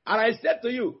 And I said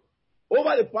to you,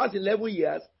 over the past 11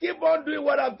 years, keep on doing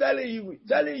what I'm telling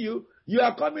you. You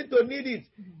are coming to need it.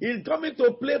 It's coming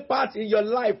to play part in your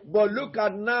life. But look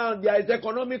at now, there is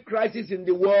economic crisis in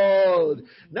the world.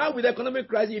 Now with economic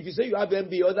crisis, if you say you have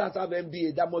MBA, others have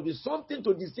MBA, there must be something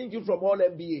to distinguish you from all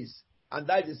MBAs. And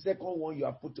that is the second one you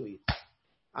have put to it.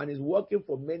 And it's working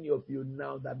for many of you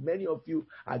now, that many of you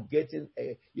are getting,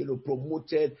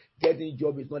 promoted. Getting a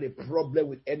job is not a problem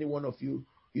with any one of you,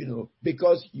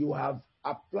 because you have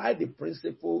applied the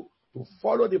principle to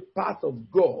follow the path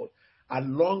of God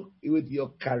along with your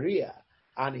career,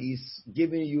 and He's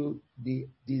giving you the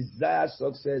desired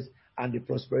success and the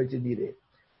prosperity needed.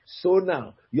 So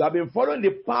now, you have been following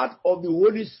the path of the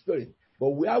Holy Spirit. But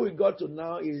where we got to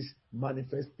now is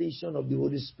manifestation of the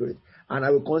Holy Spirit. And I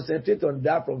will concentrate on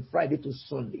that from Friday to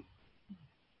Sunday.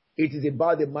 It is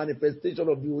about the manifestation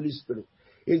of the Holy Spirit.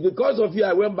 It's because of you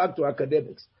I went back to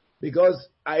academics. Because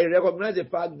I recognize the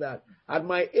fact that at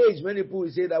my age, many people will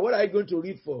say that, what are you going to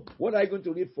read for? What are you going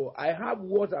to read for? I have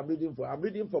what I'm reading for. I'm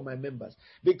reading for my members.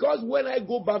 Because when I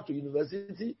go back to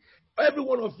university, every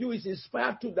one of you is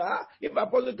inspired to that. If a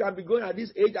person can be going at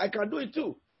this age, I can do it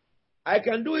too. I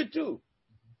can do it too.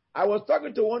 I was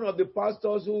talking to one of the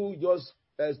pastors who just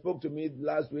spoke to me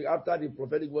last week after the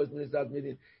prophetic voice ministers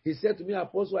meeting. He said to me,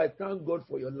 Apostle, I thank God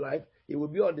for your life. He will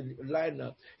be on the line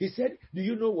now. He said, do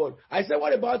you know what? I said,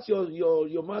 what about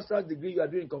your master's degree you are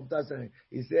doing in computer science?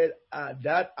 He said,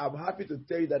 Dad, I'm happy to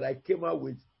tell you that I came out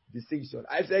with distinction.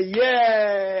 I said,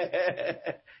 yeah,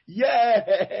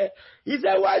 yeah. He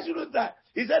said, why shouldn't I?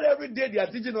 He said, every day they are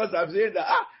teaching us, I'm saying that,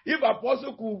 if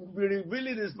Apostle could be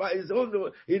revealing his own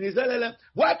in his LLM,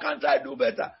 why can't I do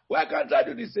better? Why can't I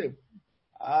do the same?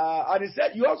 And he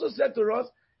said, you also said to us,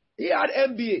 he had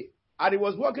MBA, and he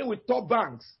was working with top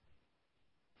banks.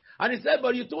 And he said,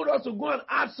 but you told us to go and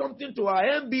add something to our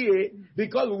MBA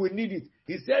because we will need it.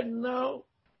 He said, now,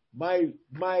 my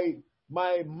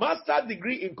master's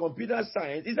degree in computer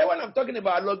science, he said, when I'm talking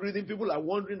about algorithm, people are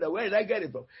wondering that where did I get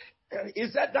it from? He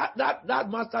said that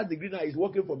master's degree now is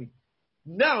working for me.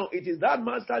 Now it is that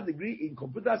master's degree in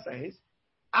computer science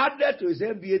added to his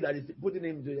MBA that is putting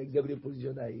him into the executive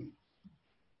position that he is.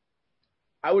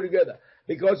 Are we together?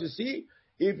 Because you see,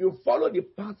 if you follow the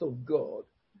path of God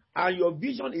and your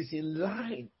vision is in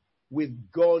line with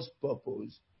God's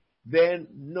purpose, then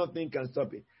nothing can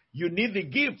stop it. You need the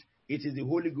gift. It is the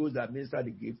Holy Ghost that ministers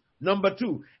the gift. Number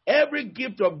 2, every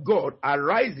gift of God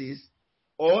arises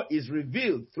or is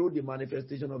revealed through the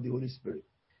manifestation of the Holy Spirit.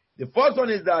 The first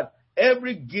one is that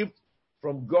every gift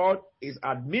from God is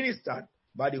administered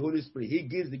by the Holy Spirit. He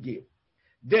gives the gift.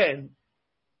 Then,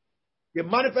 the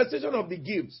manifestation of the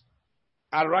gifts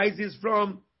arises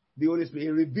from the Holy Spirit. He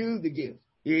reveals the gift.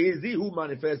 He is He who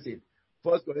manifests it.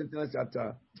 1 Corinthians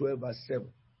chapter 12, verse 7.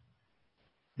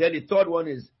 Then the third one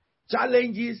is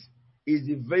challenges is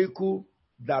the vehicle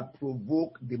that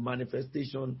provoke the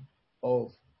manifestation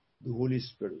of the Holy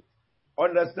Spirit.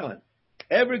 Understand?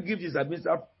 Every gift is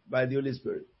administered by the Holy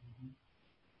Spirit.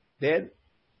 Then,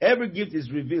 every gift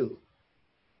is revealed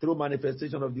through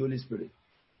manifestation of the Holy Spirit.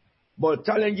 But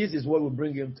challenges is what will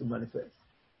bring Him to manifest.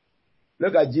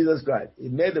 Look at Jesus Christ. He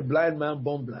made the blind man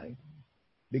born blind.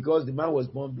 Because the man was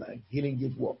born blind, healing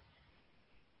gift worked.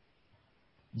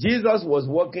 Jesus was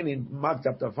walking in Mark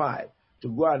chapter 5 to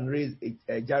go and raise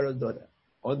Jairus' daughter.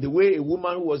 On the way, a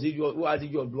woman who had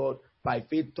issue of blood by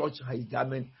faith touched his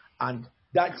garment, and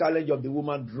that challenge of the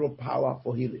woman drew power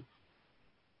for healing.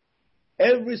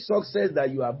 Every success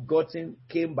that you have gotten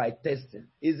came by testing,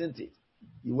 isn't it?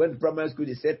 You went to primary school,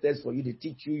 they set tests for you, they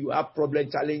teach you, you have problem,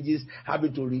 challenges,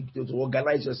 having to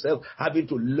organize yourself, having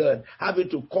to learn, having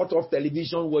to cut off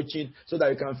television watching so that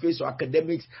you can face your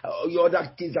academics. Your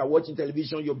other kids are watching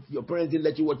television, your parents didn't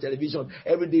let you watch television.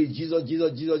 Every day is Jesus,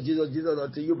 Jesus, Jesus, Jesus, Jesus,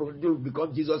 until you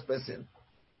become Jesus person.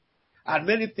 And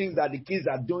many things that the kids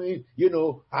are doing,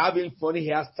 having funny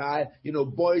hairstyle,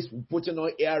 boys putting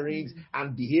on earrings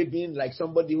and behaving like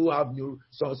somebody who have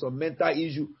some mental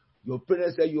issue. Your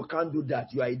parents say you can't do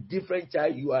that. You are a different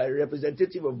child. You are a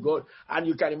representative of God. And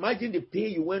you can imagine the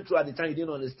pain you went through at the time. You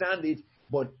didn't understand it.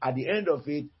 But at the end of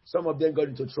it, some of them got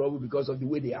into trouble because of the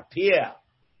way they appear.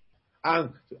 And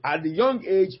at the young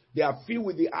age, they are filled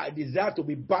with the desire to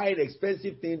be buying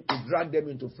expensive things. It dragged them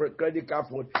into credit card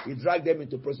fraud. It dragged them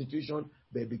into prostitution.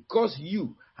 But because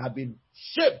you have been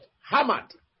shaped,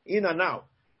 hammered in and out,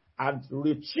 and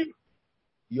retrieved,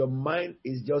 your mind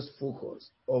is just focused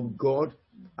on God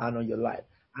and on your life.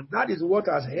 And that is what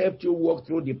has helped you walk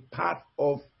through the path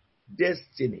of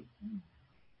destiny.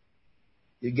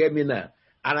 You get me now?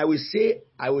 And I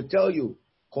will tell you,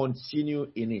 continue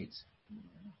in it.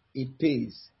 It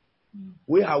pays.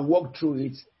 We have walked through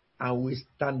it and we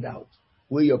stand out.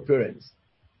 We're your parents.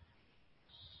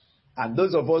 And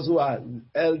those of us who are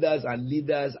elders and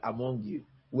leaders among you,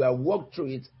 we have walked through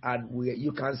it and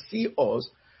you can see us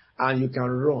and you can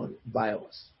run by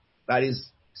us. That is,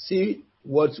 see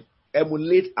what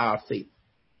emulates our faith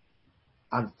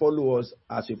and follow us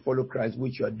as we follow Christ,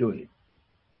 which you are doing.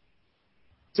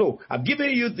 So, I've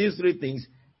given you these three things.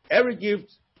 Every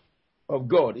gift of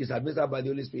God is administered by the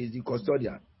Holy Spirit, is the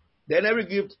custodian. Then every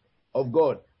gift of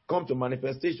God comes to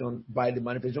manifestation by the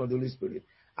manifestation of the Holy Spirit.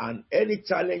 And any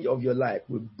challenge of your life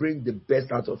will bring the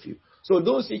best out of you. So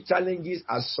don't see challenges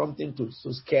as something to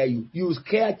scare you. You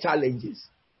scare challenges.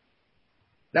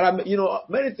 There are,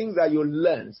 many things that you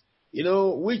learn,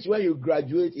 which when you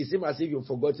graduate, it seems as if you've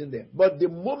forgotten them. But the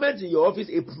moment in your office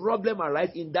a problem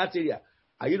arises in that area,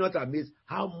 are you not amazed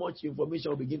how much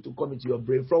information will begin to come into your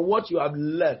brain from what you have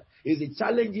learned? It's the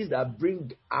challenges that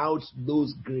bring out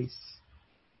those grace.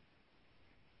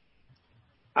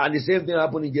 And the same thing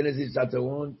happened in Genesis chapter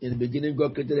 1. In the beginning,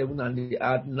 God created heaven and the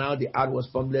earth. Now the earth was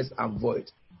formless and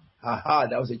void.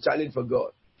 That was a challenge for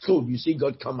God. So you see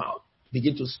God come out,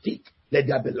 begin to speak. Let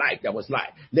there be light, there was light.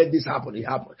 Let this happen, it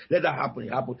happened. Let that happen,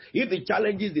 it happened. If the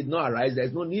challenges did not arise,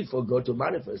 there's no need for God to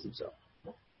manifest himself.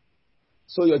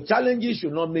 So your challenges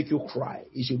should not make you cry.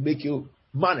 It should make you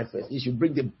manifest. It should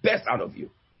bring the best out of you.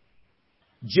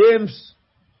 James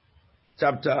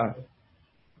chapter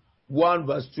 1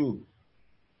 verse 2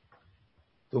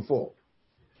 to 4.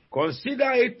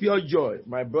 Consider it pure joy,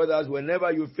 my brothers, whenever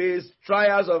you face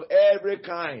trials of every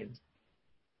kind.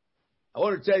 I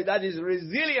want to tell you that is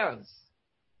resilience.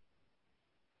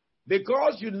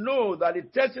 Because you know that the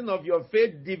testing of your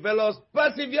faith develops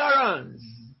perseverance.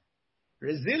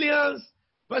 Resilience,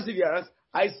 perseverance.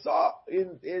 I saw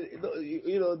in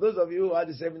those of you who had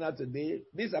the seminar today,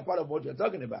 these are part of what we're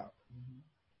talking about.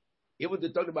 Even they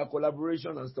talked about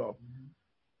collaboration and stuff.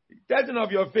 Testing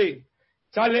of your faith,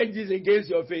 challenges against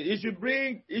your faith.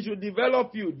 It should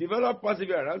develop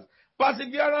perseverance.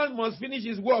 Perseverance must finish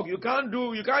his work. You can't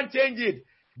change it.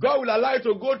 God will allow you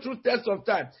to go through tests of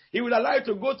time. He will allow you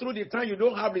to go through the time you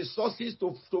don't have resources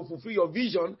to fulfill your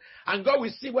vision. And God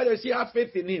will see whether you still have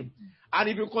faith in him. And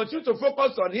if you continue to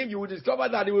focus on him, you will discover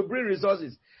that he will bring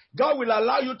resources. God will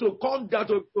allow you to come down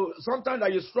to sometimes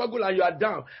that you struggle and you are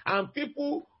down. And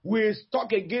people will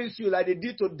talk against you like they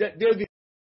did to David.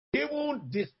 They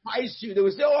won't despise you. They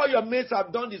will say, all your mates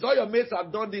have done this. All your mates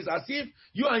have done this. As if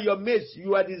you and your mates,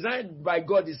 you are designed by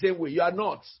God the same way. You are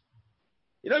not.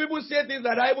 People say things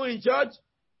that are even in church.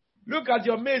 Look at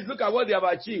your mates. Look at what they have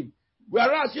achieved.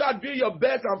 Whereas you are doing your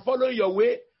best and following your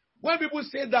way. When people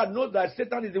say that, know that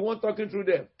Satan is the one talking through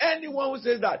them. Anyone who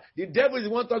says that, the devil is the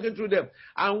one talking through them.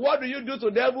 And what do you do to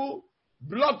the devil?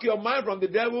 Block your mind from the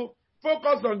devil.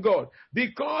 Focus on God.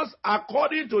 Because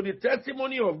according to the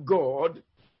testimony of God,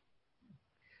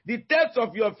 the test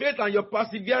of your faith and your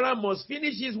perseverance must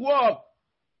finish his work.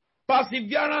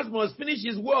 Perseverance must finish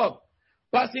his work.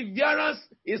 Perseverance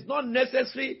is not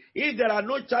necessary if there are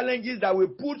no challenges that will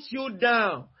put you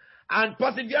down. And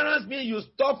perseverance means you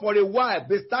stop for a while,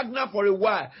 be stagnant for a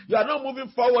while. You are not moving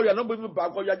forward, you are not moving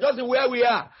backward. You are just in where we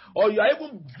are. Or you are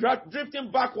even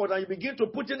drifting backward and you begin to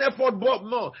put in effort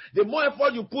more. The more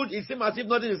effort you put, it seems as if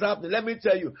nothing is happening. Let me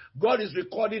tell you, God is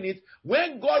recording it.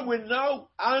 When God will now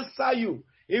answer you,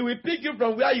 He will pick you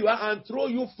from where you are and throw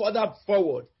you further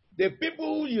forward. The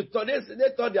people who you thought they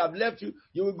thought they have left you,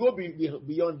 you will go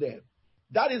beyond them.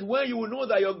 That is when you will know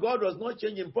that your God does not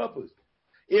change in purpose.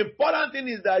 Important thing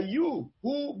is that you,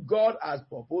 who God has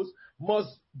purposed,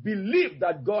 must believe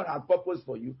that God has purpose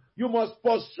for you. You must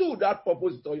pursue that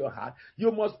purpose with all your heart.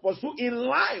 You must pursue in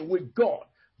line with God.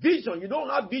 Vision. You don't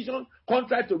have vision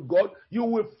contrary to God. You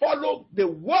will follow the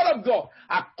word of God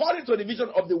according to the vision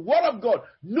of the word of God,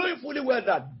 knowing fully well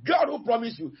that God who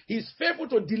promised you, He is faithful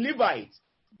to deliver it.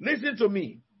 Listen to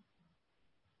me.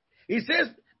 He says,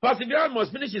 perseverance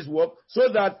must finish His work so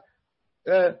that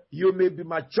you may be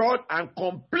matured and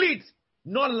complete,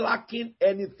 not lacking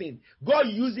anything. God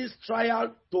uses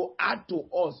trial to add to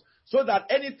us so that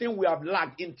anything we have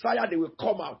lacked in trial, they will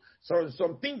come out. So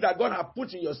some things that God has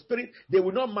put in your spirit, they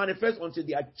will not manifest until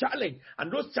they are challenged.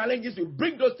 And those challenges will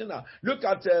bring those things out. Look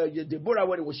at Deborah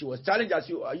when she was challenged, as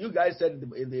you guys said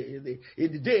in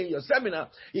the day in your seminar.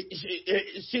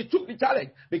 She took the challenge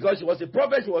because she was a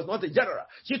prophet, she was not a general.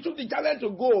 She took the challenge to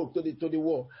go to the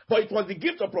war. But it was the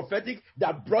gift of prophetic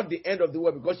that brought the end of the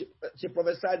war, because she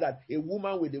prophesied that a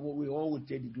woman with one would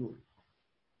take the glory.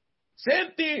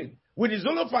 Same thing with the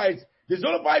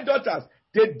Zelophehad daughters.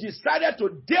 They decided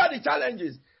to dare the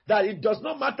challenges, that it does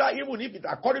not matter even if it's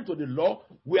according to the law.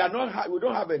 We don't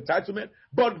have entitlement,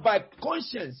 but by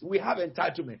conscience we have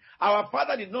entitlement. Our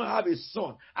father did not have a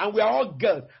son, and we are all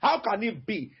girls. How can it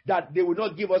be that they will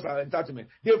not give us our entitlement?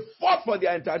 They fought for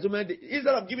their entitlement.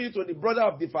 Instead of giving it to the brother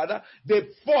of the father, they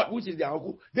fought, which is their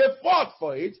uncle. They fought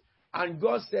for it, and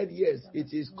God said, yes,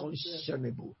 it is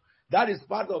conscionable. That is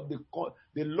part of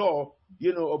the law,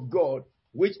 of God,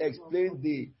 which explains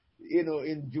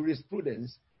in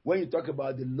jurisprudence, when you talk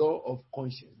about the law of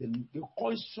conscience, the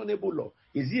conscionable law.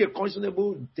 Is it a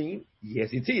conscionable thing? Yes,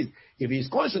 it is. If it's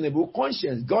conscionable,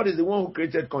 conscience, God is the one who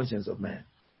created conscience of man.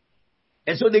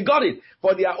 And so they got it.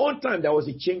 For their own time, there was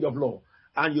a change of law.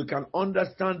 And you can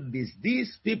understand this.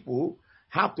 These people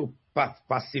have to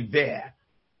persevere.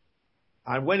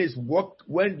 And when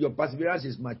your perseverance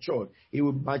is matured, it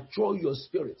will mature your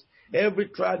spirit. Every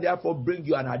trial, therefore, brings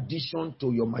you an addition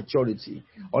to your maturity.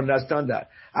 Understand that.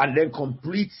 And then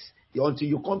complete until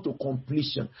you come to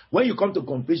completion. When you come to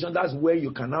completion, that's where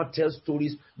you can now tell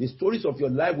stories. The stories of your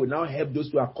life will now help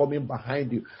those who are coming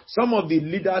behind you. Some of the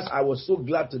leaders, I was so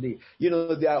glad today,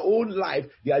 their own life,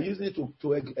 they are using it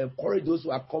to encourage those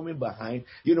who are coming behind,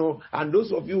 and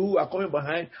those of you who are coming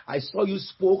behind, I saw you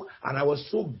spoke, and I was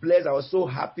so blessed, I was so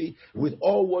happy with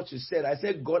all what you said. I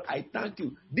said, God, I thank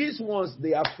you. These ones,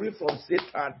 they are free from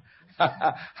Satan.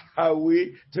 Are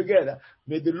we together?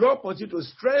 May the Lord continue to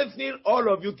strengthen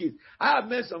all of you kids. I have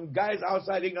met some guys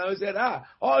outside and I said,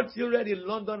 all children in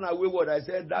London are wayward. I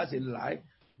said, that's a lie.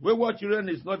 Wayward children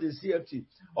is not in CFT.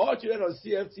 All children of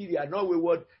CFT, they are not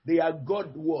wayward. They are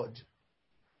Godward.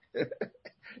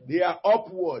 They are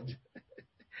upward.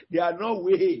 They are not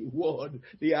wayward.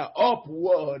 They are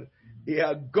upward. They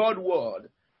are Godward.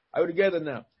 Are we together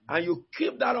now? And you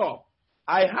keep that up.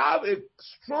 I have a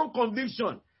strong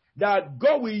conviction that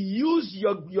God will use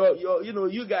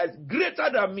you guys greater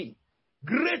than me.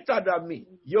 Greater than me.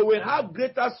 You will have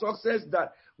greater success than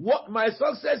what my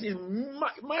success is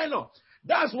minor.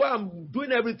 That's why I'm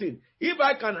doing everything. If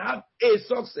I can have a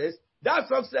success, that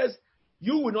success,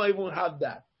 you will not even have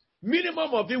that.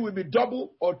 Minimum of it will be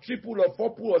double or triple or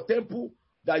fourple or tenfold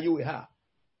that you will have.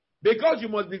 Because you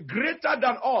must be greater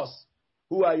than us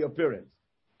who are your parents.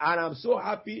 And I'm so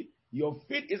happy your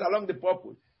feet is along the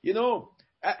purpose.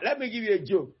 Let me give you a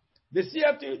joke. The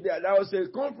CFT, there was a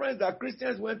conference that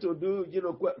Christians went to do,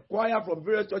 choir from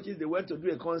various churches, they went to do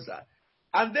a concert.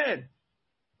 And then,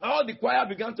 all the choir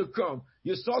began to come.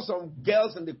 You saw some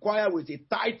girls in the choir with a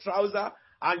tight trouser,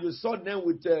 and you saw them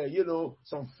with,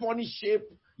 some funny shape,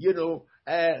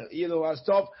 and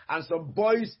stuff, and some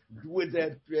boys with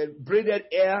braided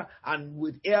hair and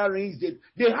with earrings.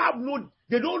 They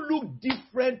don't look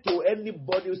different to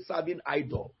anybody serving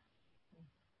idol.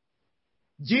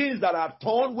 Jeans that are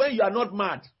torn when you are not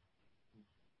mad.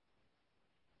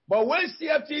 But when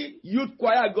CFT Youth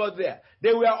Choir got there,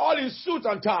 they were all in suit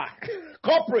and tie.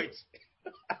 Corporate.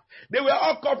 They were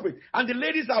all corporate. And the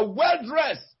ladies are well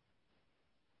dressed.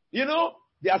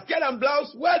 Their skirt and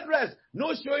blouse, well dressed.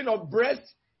 No showing of breast,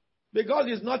 because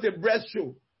it's not a breast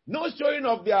show. No showing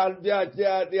of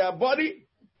their body.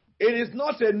 It is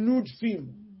not a nude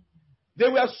film. They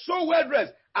were so well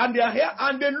dressed. and their hair,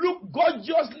 and they look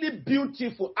gorgeously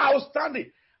beautiful,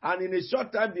 outstanding. And in a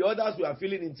short time, the others were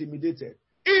feeling intimidated.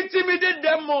 Intimidate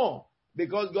them more,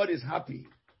 because God is happy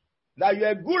that you're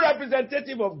a good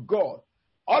representative of God.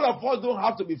 All of us don't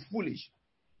have to be foolish.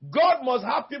 God must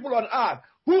have people on earth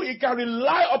who he can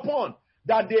rely upon,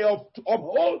 that they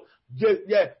uphold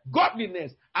their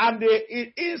godliness, and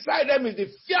inside them is the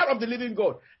fear of the living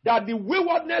God, that the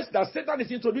waywardness that Satan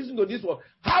is introducing to this world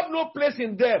have no place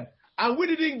in them. And we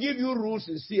didn't give you rules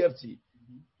in CFT.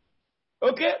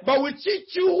 Okay? But we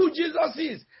teach you who Jesus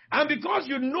is. And because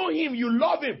you know him, you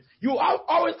love him, you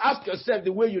always ask yourself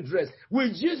the way you dress. Will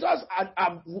Jesus,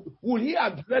 will he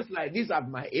have dressed like this at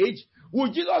my age? Will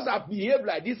Jesus have behaved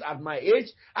like this at my age?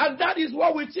 And that is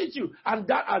what we teach you. And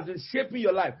that has been shaping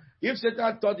your life. If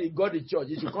Satan thought he got the church,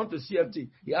 he should come to CFT.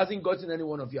 He hasn't gotten any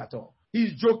one of you at all.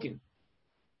 He's joking.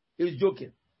 He's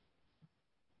joking.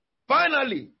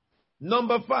 Finally,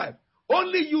 number 5.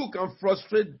 Only you can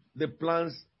frustrate the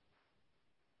plans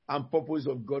and purpose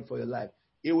of God for your life.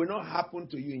 It will not happen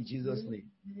to you in Jesus'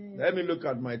 name. Let me look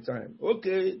at my time.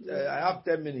 Okay, I have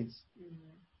 10 minutes.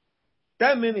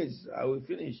 10 minutes, I will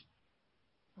finish.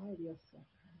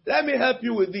 Let me help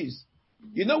you with this.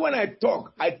 You know, when I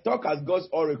talk as God's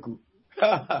oracle.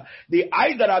 The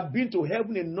eyes that have been to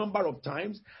heaven a number of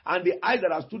times, and the eyes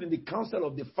that have stood in the counsel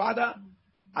of the Father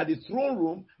at the throne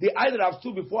room, the eyes that have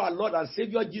stood before our Lord and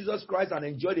Savior Jesus Christ and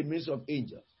enjoyed the ministry of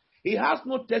angels. He has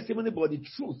no testimony but the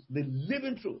truth, the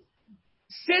living truth.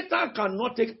 Satan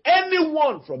cannot take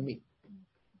anyone from me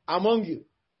among you.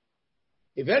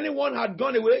 If anyone had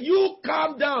gone away, you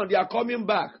calm down. They are coming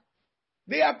back.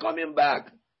 They are coming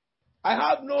back. I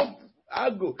have no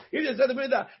argue. If they said to me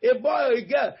that a boy or a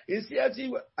girl in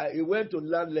CFT, he went to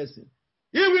learn lesson,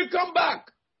 he will come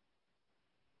back.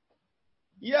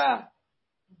 Yeah.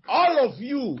 All of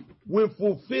you will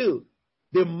fulfill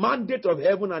the mandate of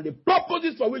heaven and the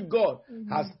purposes for which God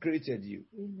has created you.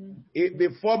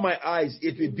 Before my eyes,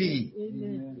 it will be.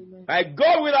 My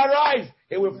God will arise.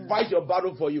 He will fight your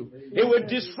battle for you. He will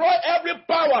destroy every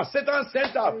power Satan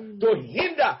sent out to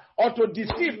hinder or to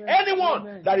deceive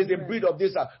anyone that is the breed of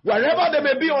this earth. Wherever they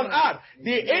may be on earth,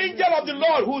 the angel of the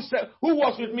Lord who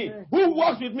walks with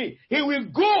me, he will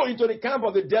go into the camp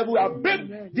of the devil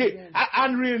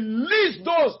and release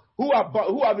those who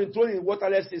have been thrown in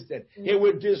waterless system. He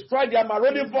will destroy their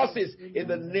marauding forces in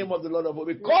the name of the Lord of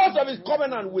hosts, because of his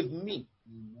covenant with me.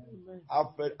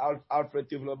 Alfred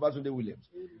Tivlobasunde Williams.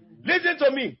 Listen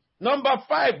to me. Number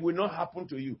 5 will not happen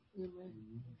to you.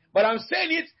 But I'm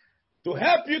saying it to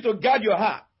help you to guard your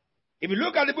heart. If you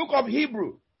look at the book of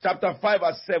Hebrews, chapter 5,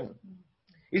 verse 7,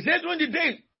 it says, when the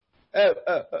day,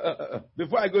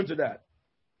 before I go into that,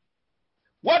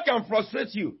 what can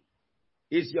frustrate you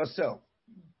is yourself.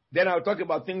 Then I'll talk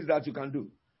about things that you can do.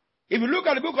 If you look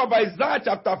at the book of Isaiah,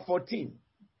 chapter 14,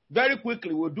 very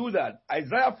quickly, we'll do that.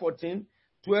 Isaiah 14,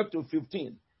 12 to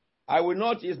 15.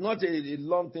 It's not a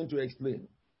long thing to explain.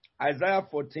 Isaiah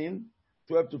 14,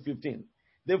 12 to 15.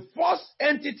 The first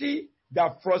entity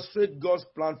that frustrates God's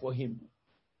plan for him.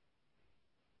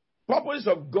 Purpose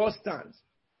of God's stance.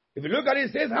 If you look at it,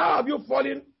 it says, how have you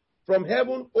fallen from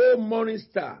heaven, O morning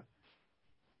star?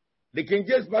 The King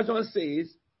James Version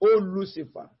says, O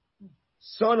Lucifer,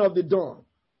 son of the dawn.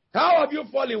 How have you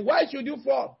fallen? Why should you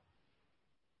fall?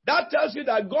 That tells you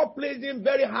that God placed him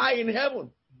very high in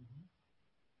heaven.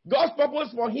 God's purpose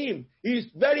for him is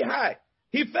very high.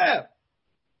 He fell.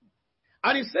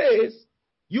 And he says,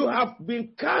 you have been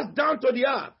cast down to the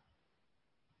earth.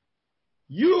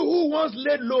 You who once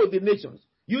laid low the nations.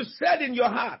 You said in your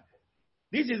heart,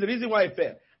 this is the reason why he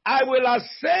fell, I will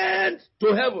ascend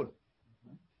to heaven.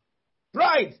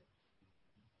 Pride.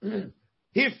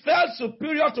 He felt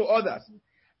superior to others.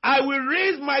 I will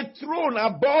raise my throne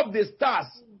above the stars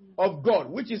of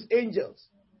God, which is angels.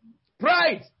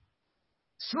 Pride.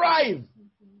 Strive.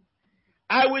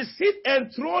 I will sit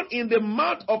enthroned in the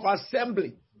mount of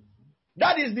assembly.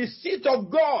 That is the seat of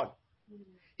God.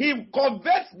 He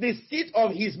covets the seat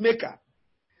of his maker.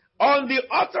 On the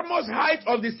uttermost height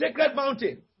of the sacred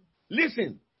mountain.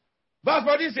 Listen. Verse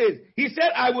 40 says, he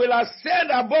said, I will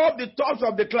ascend above the tops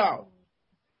of the cloud.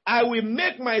 I will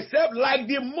make myself like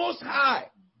the Most High.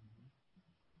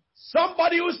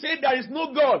 Somebody who said there is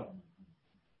no God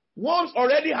once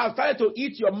already has started to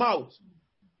eat your mouth.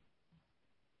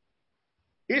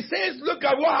 He says, look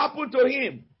at what happened to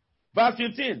him. Verse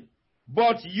 15.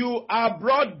 But you are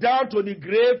brought down to the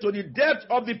grave, to the depth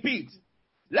of the pit.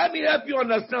 Let me help you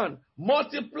understand.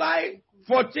 Multiply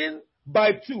 14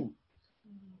 by 2.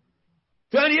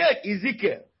 28,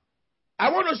 Ezekiel.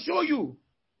 I want to show you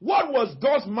what was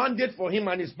God's mandate for him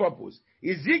and his purpose.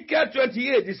 Ezekiel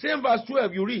 28, the same verse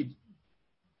 12 you read.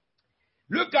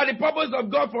 Look at the purpose of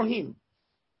God for him.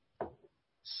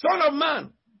 Son of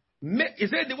man, he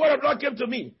said, the word of God came to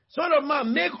me. Son of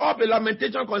man, make up a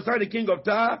lamentation concerning the king of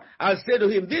Tyre and say to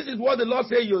him, this is what the Lord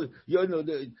says,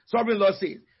 the sovereign Lord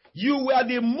says. You were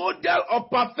the model of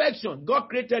perfection. God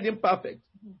created him perfect.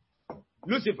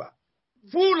 Lucifer,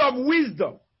 full of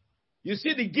wisdom. You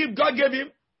see the gift God gave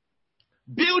him?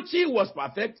 Beauty was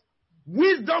perfect.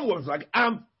 Wisdom was like,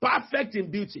 I'm perfect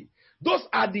in beauty. Those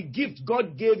are the gifts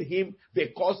God gave him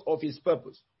because of his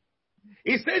purpose.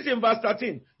 It says in verse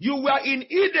 13, you were in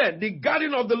Eden, the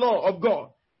garden of the law of God.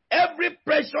 Every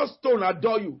precious stone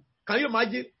adore you. Can you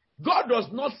imagine? God does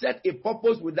not set a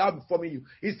purpose without forming you.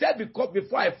 He said, because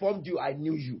before I formed you, I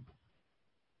knew you.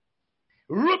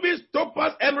 Rubies,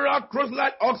 topaz, emerald,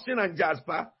 chrysolite, oxygen, and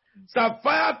jasper,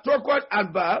 sapphire, turquoise,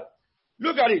 and beryl.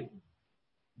 Look at it.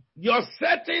 Your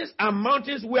settings and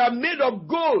mountains were made of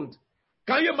gold.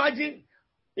 Can you imagine?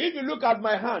 If you look at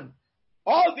my hand,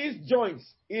 all these joints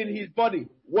in his body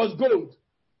was gold.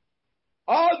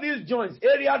 All these joints,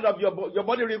 areas of your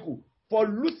body, for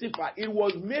Lucifer, it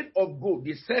was made of gold.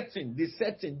 The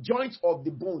setting, joints of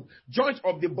the bone, joints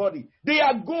of the body, they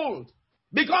are gold.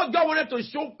 Because God wanted to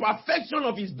show perfection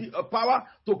of his power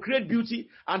to create beauty,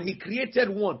 and he created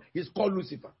one. It's called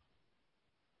Lucifer.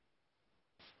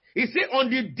 He said, on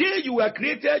the day you were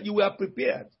created, you were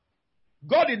prepared.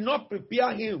 God did not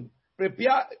prepare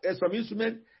some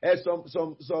instrument, his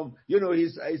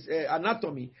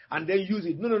anatomy, and then use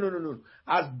it. No.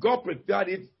 As God prepared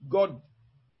it, God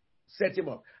set him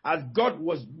up. As God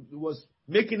was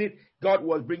making it, God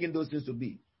was bringing those things to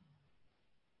be.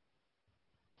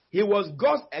 He was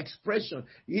God's expression.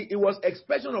 It was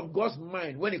expression of God's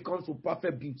mind when it comes to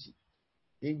perfect beauty.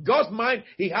 In God's mind,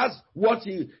 he has what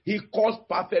he calls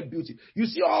perfect beauty. You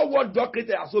see, all what God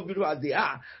created are so beautiful as they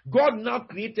are. God now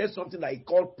created something that he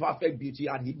called perfect beauty,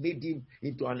 and he made him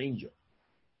into an angel.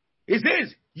 He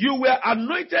says, you were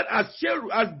anointed as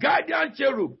guardian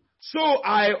cherub. So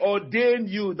I ordained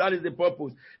you. That is the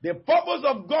purpose. The purpose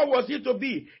of God was he to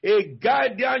be a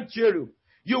guardian cherub.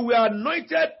 You were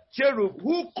anointed cherub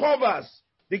who covers,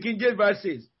 the King James verse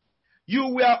says. You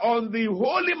were on the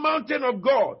holy mountain of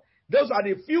God. Those are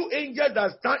the few angels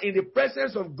that stand in the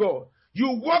presence of God.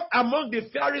 You walk among the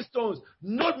fiery stones.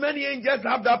 Not many angels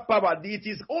have that power. It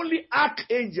is only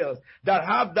archangels that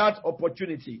have that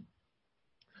opportunity.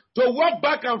 To walk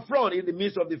back and front in the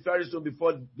midst of the fiery stone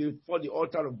before the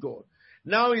altar of God.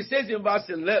 Now it says in verse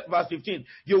 15,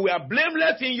 you were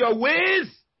blameless in your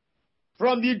ways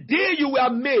from the day you were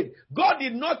made. God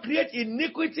did not create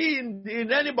iniquity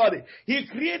in anybody. He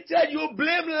created you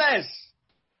blameless.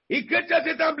 He created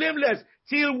Satan blameless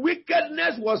till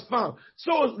wickedness was found.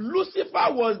 So Lucifer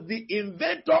was the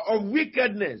inventor of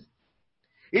wickedness.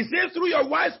 He says through your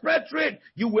widespread trade,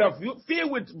 you were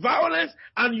filled with violence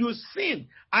and you sinned.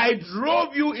 I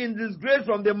drove you in disgrace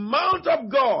from the mount of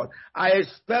God. I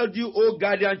expelled you, O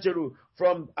guardian cherub,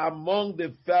 from among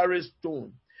the fiery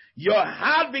stone. Your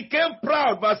heart became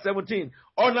proud, verse 17,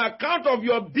 on account of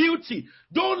your beauty.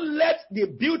 Don't let the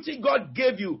beauty God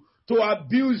gave you to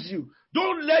abuse you.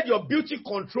 Don't let your beauty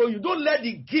control you. Don't let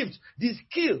the gift, the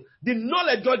skill, the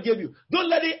knowledge God gave you, don't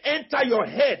let it enter your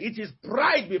head. It is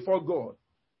pride before God.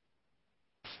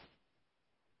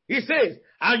 He says,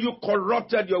 and you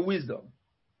corrupted your wisdom.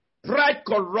 Pride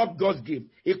corrupts God's gift.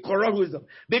 It corrupts wisdom.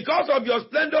 Because of your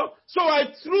splendor, so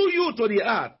I threw you to the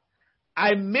earth.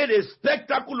 I made a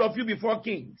spectacle of you before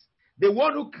kings. The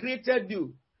one who created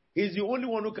you is the only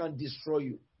one who can destroy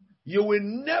you. You will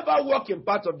never walk in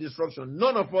path of destruction.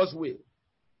 None of us will.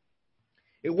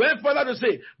 It went further to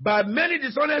say, by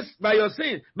your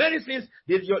sins, many sins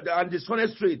and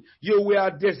dishonest trade, you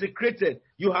were desecrated.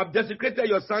 You have desecrated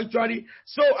your sanctuary.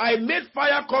 So I made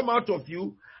fire come out of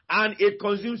you, and it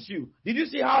consumes you. Did you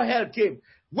see how hell came?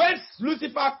 When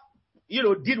Lucifer,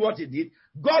 did what he did,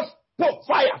 God spoke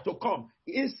fire to come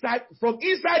from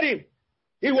inside him.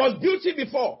 It was beauty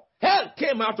before. Hell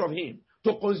came out of him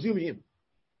to consume him.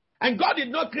 And God did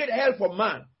not create hell for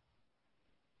man.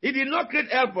 He did not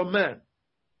create hell for man.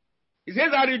 He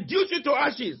says, I reduce you to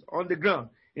ashes on the ground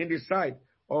in the sight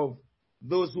of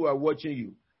those who are watching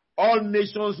you. All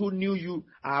nations who knew you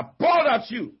are poured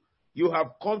at you. You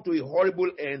have come to a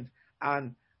horrible end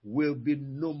and will be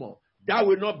no more. That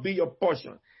will not be your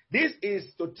portion. This is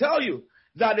to tell you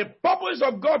that the purpose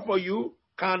of God for you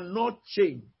cannot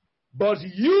change. But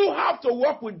you have to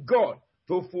work with God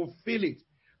to fulfill it.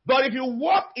 But if you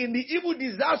walk in the evil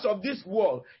desires of this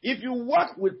world, if you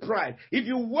walk with pride, if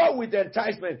you walk with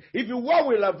enticement, if you walk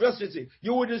with adversity,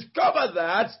 you will discover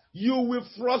that you will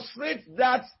frustrate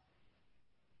that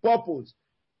purpose.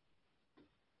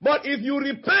 But if you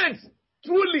repent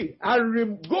truly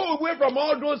and go away from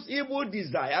all those evil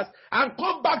desires and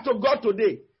come back to God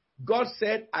today, God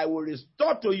said, I will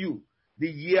restore to you the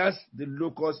years the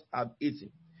locusts have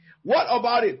eaten. What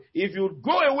about it? If you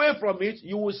go away from it,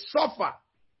 you will suffer.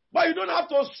 But you don't have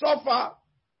to suffer.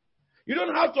 You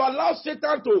don't have to allow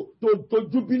Satan to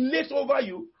jubilate over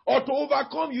you or to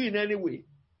overcome you in any way.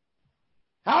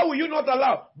 How will you not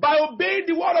allow? By obeying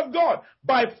the word of God,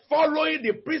 by following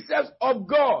the precepts of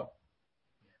God,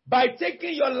 by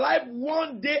taking your life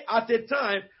one day at a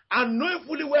time and knowing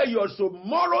fully well your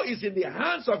tomorrow is in the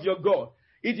hands of your God.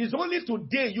 It is only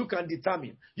today you can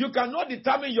determine. You cannot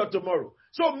determine your tomorrow.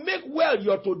 So make well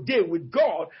your today with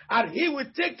God, and He will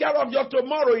take care of your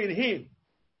tomorrow in Him.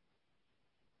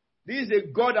 This is a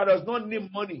God that does not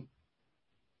need money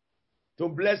to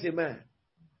bless a man.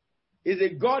 It's a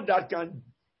God that can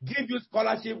give you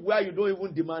scholarship where you don't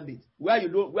even demand it, where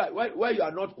you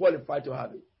are not qualified to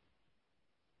have it.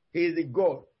 He is a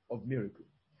God of miracles.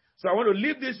 So I want to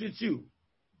leave this with you.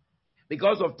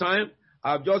 Because of time,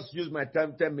 I've just used my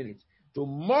time 10 minutes.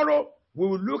 Tomorrow, we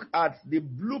will look at the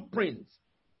blueprint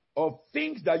of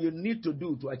things that you need to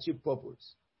do to achieve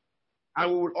purpose.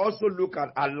 And we will also look at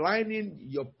aligning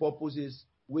your purposes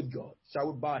with God.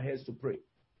 Shall we bow our heads to pray?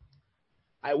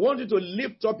 I want you to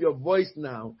lift up your voice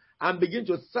now and begin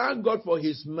to thank God for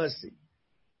His mercy.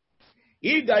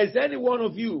 If there is any one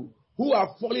of you who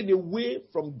are falling away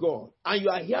from God and you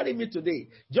are hearing me today,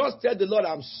 just tell the Lord,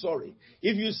 I'm sorry.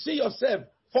 If you see yourself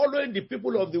following the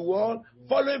people of the world,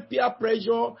 following peer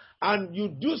pressure, and you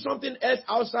do something else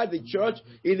outside the church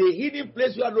in a hidden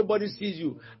place where nobody sees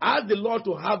you, ask the Lord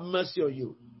to have mercy on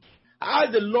you.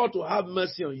 Ask the Lord to have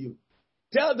mercy on you.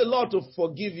 Tell the Lord to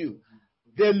forgive you.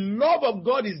 The love of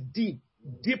God is deep,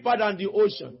 deeper than the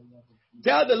ocean.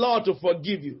 Tell the Lord to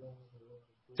forgive you.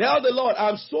 Tell the Lord,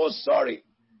 I'm so sorry.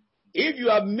 If you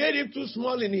have made Him too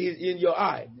small in your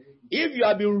eye, if you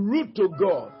have been rude to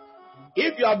God,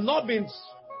 if you have not been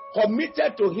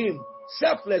committed to Him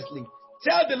selflessly,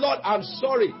 tell the Lord, I'm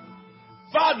sorry.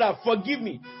 Father, forgive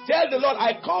me. Tell the Lord,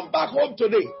 I come back home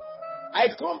today. I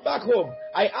come back home.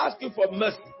 I ask You for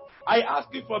mercy. I ask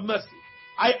You for mercy.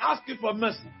 I ask You for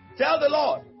mercy. Tell the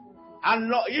Lord. And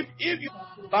Lord, if you,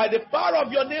 by the power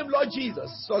of Your name, Lord Jesus,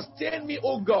 sustain me,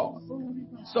 O God.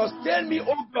 Sustain me,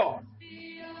 O God.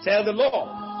 Tell the Lord,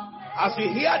 as you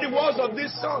hear the words of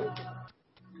this song,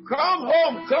 come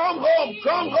home, come home,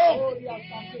 come home.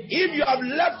 If you have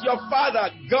left your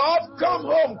father, God, come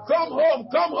home, come home,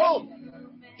 come home.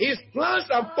 His plans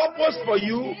and purpose for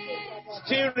you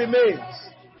still remains.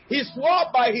 He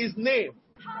swore by His name.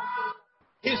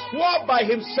 He swore by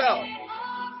Himself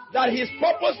that His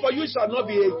purpose for you shall not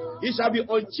be, it shall be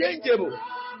unchangeable.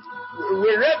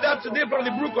 We read that today from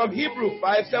the book of Hebrews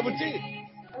 5:17.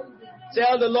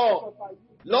 Tell the Lord,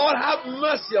 Lord, have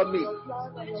mercy on me.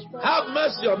 Have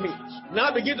mercy on me.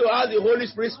 Now begin to ask the Holy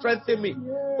Spirit, strengthen me.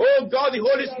 Oh God, the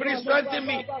Holy Spirit, strengthen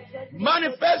me.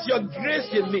 Manifest Your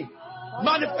grace in me.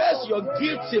 Manifest Your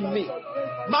gifts in me.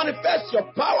 Manifest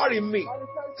Your power in me.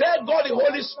 Tell God, the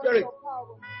Holy Spirit,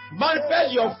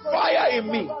 manifest Your fire in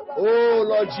me. Oh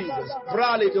Lord Jesus.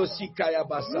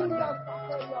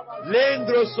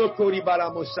 Lendro sokori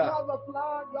baramosa.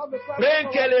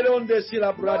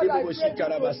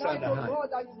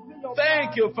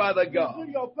 Thank You, Father God.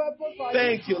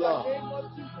 Thank You, Lord.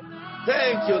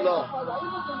 Thank You, Lord.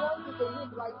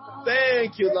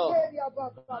 Thank You, Lord.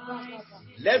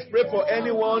 Let's pray for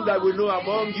anyone that we know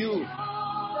among you.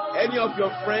 Any of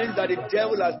your friends that the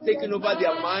devil has taken over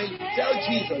their mind, tell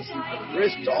Jesus,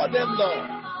 restore them, Lord.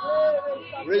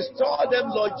 Restore them,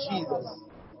 Lord Jesus.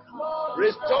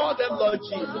 Restore them, Lord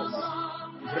Jesus.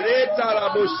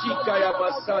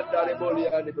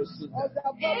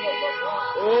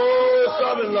 Oh,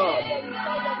 sovereign Lord.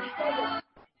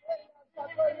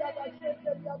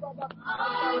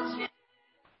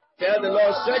 Tell the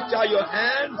Lord, stretch out Your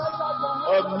hands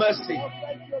of mercy.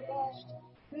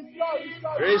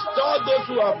 Restore those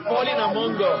who are falling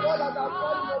among us.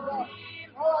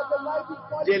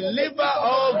 Deliver,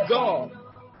 oh God,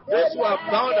 those who are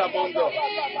bound among us.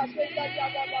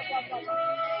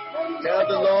 Tell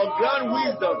the Lord, grant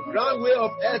wisdom, grant way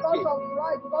of escape.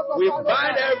 We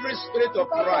bind every spirit of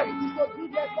pride.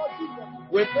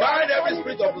 We bind every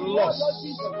spirit of lust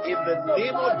in the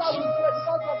name of Jesus.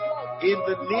 In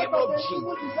the name of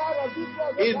Jesus.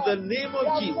 In the name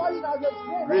of Jesus.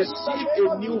 Receive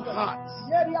a new heart.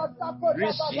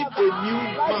 Receive a new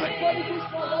mind.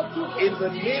 In the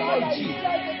name of Jesus.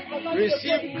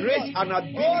 Receive grace and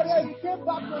ability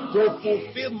to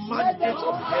fulfill mandates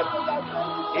of heaven.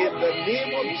 In the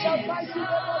name of Jesus.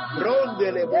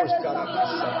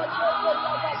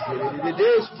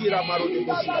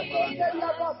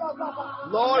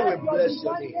 Lord, we bless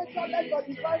your name.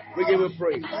 We give you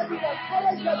praise.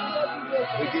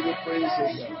 We give you praise, O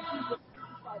God.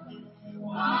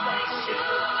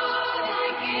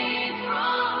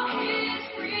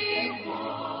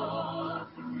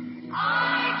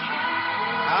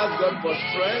 Ask God for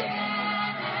strength,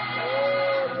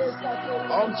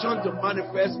 unction to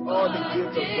manifest all the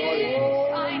gifts of God in you.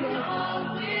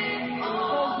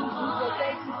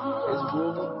 His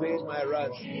woman paid my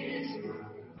ransom.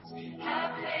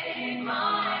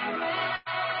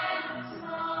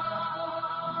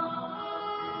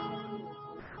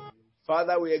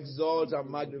 Father, we exalt and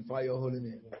magnify your holy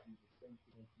name.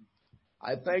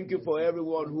 I thank you for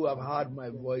everyone who have heard my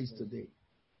voice today.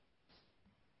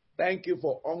 Thank you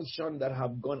for unction that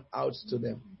have gone out to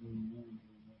them.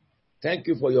 Thank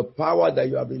you for your power that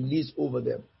you have released over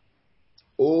them.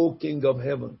 O King of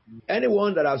heaven,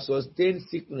 anyone that has sustained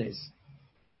sickness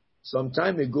some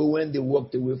time ago when they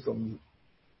walked away from you,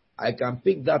 I can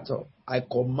pick that up. I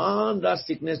command that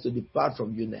sickness to depart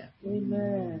from you now.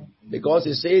 Amen. Because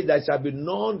it says that it shall be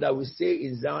none that will say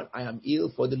in Zion, I am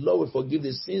ill, for the Lord will forgive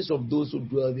the sins of those who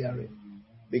dwell therein.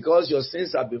 Because your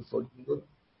sins have been forgiven,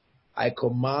 I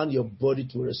command your body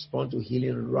to respond to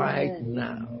healing right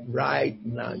now. Right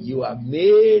now. You are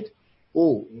made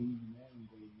whole.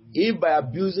 If by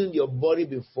abusing your body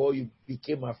before you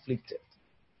became afflicted,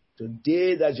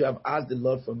 today that you have asked the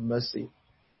Lord for mercy,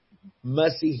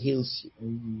 mercy heals you.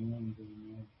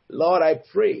 Lord, I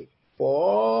pray for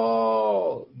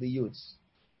all the youths,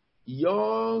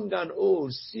 young and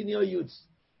old, senior youths.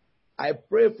 I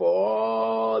pray for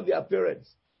all their parents.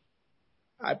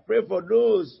 I pray for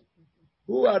those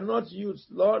who are not youths,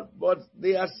 Lord, but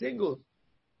they are single.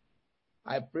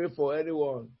 I pray for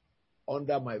anyone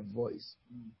under my voice.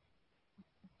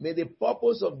 May the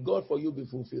purpose of God for you be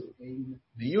fulfilled.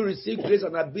 May you receive grace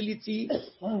and ability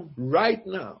right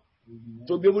now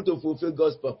to be able to fulfill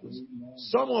God's purpose.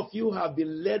 Some of you have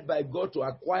been led by God to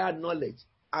acquire knowledge,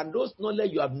 and those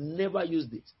knowledge you have never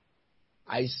used it.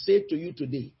 I say to you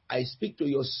today, I speak to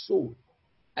your soul.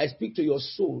 I speak to your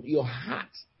soul, your heart,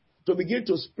 to begin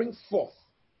to spring forth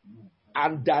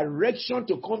and direction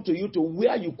to come to you to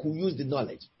where you could use the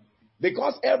knowledge.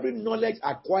 Because every knowledge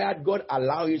acquired, God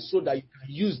allows it so that you can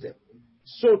use them.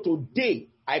 So today,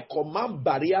 I command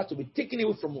barriers to be taken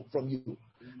away from you.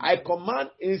 I command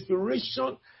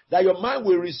inspiration, that your mind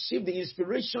will receive the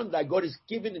inspiration that God is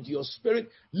giving into your spirit,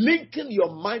 linking your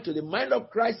mind to the mind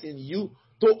of Christ in you,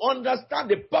 to understand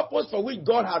the purpose for which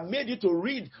God had made you to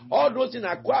read all those things,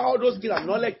 acquire all those skills and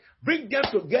knowledge, bring them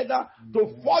together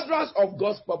to furtherance of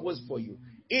God's purpose for you.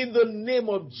 In the name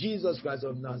of Jesus Christ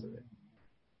of Nazareth.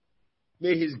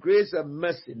 May his grace and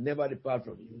mercy never depart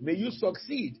from you. May you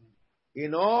succeed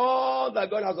in all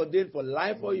that God has ordained for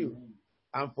life for you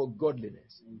and for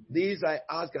godliness. These I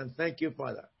ask and thank you,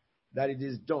 Father, that it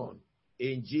is done.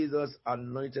 In Jesus'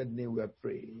 anointed name we are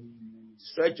praying.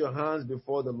 Stretch your hands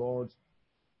before the Lord.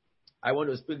 I want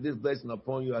to speak this blessing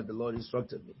upon you as the Lord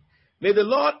instructed me. May the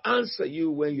Lord answer you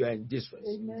when you are in distress.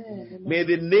 Amen. May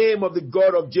the name of the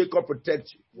God of Jacob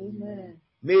protect you. Amen.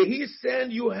 May he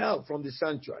send you help from the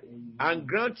sanctuary and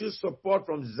grant you support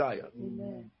from Zion.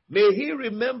 Amen. May he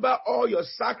remember all your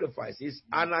sacrifices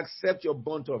and accept your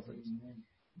burnt offerings.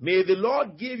 May the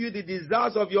Lord give you the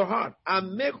desires of your heart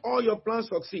and make all your plans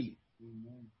succeed.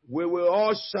 We will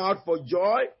all shout for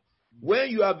joy when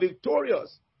you are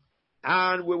victorious,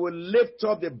 and we will lift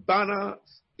up the banners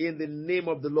in the name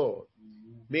of the Lord.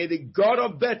 May the God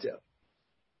of Bethel,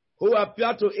 who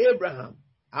appeared to Abraham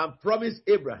and promised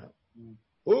Abraham,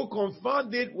 who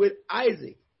confirmed it with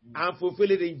Isaac and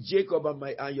fulfilled it in Jacob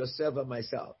and yourself and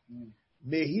myself,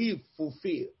 may he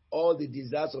fulfill all the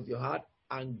desires of your heart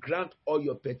and grant all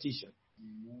your petitions.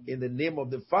 In the name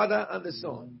of the Father and the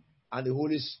Son and the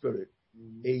Holy Spirit.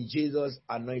 In Jesus'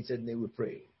 anointed name we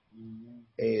pray.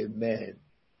 Amen.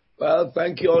 Well,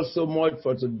 thank you all so much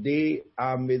for today.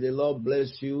 And may the Lord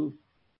bless you.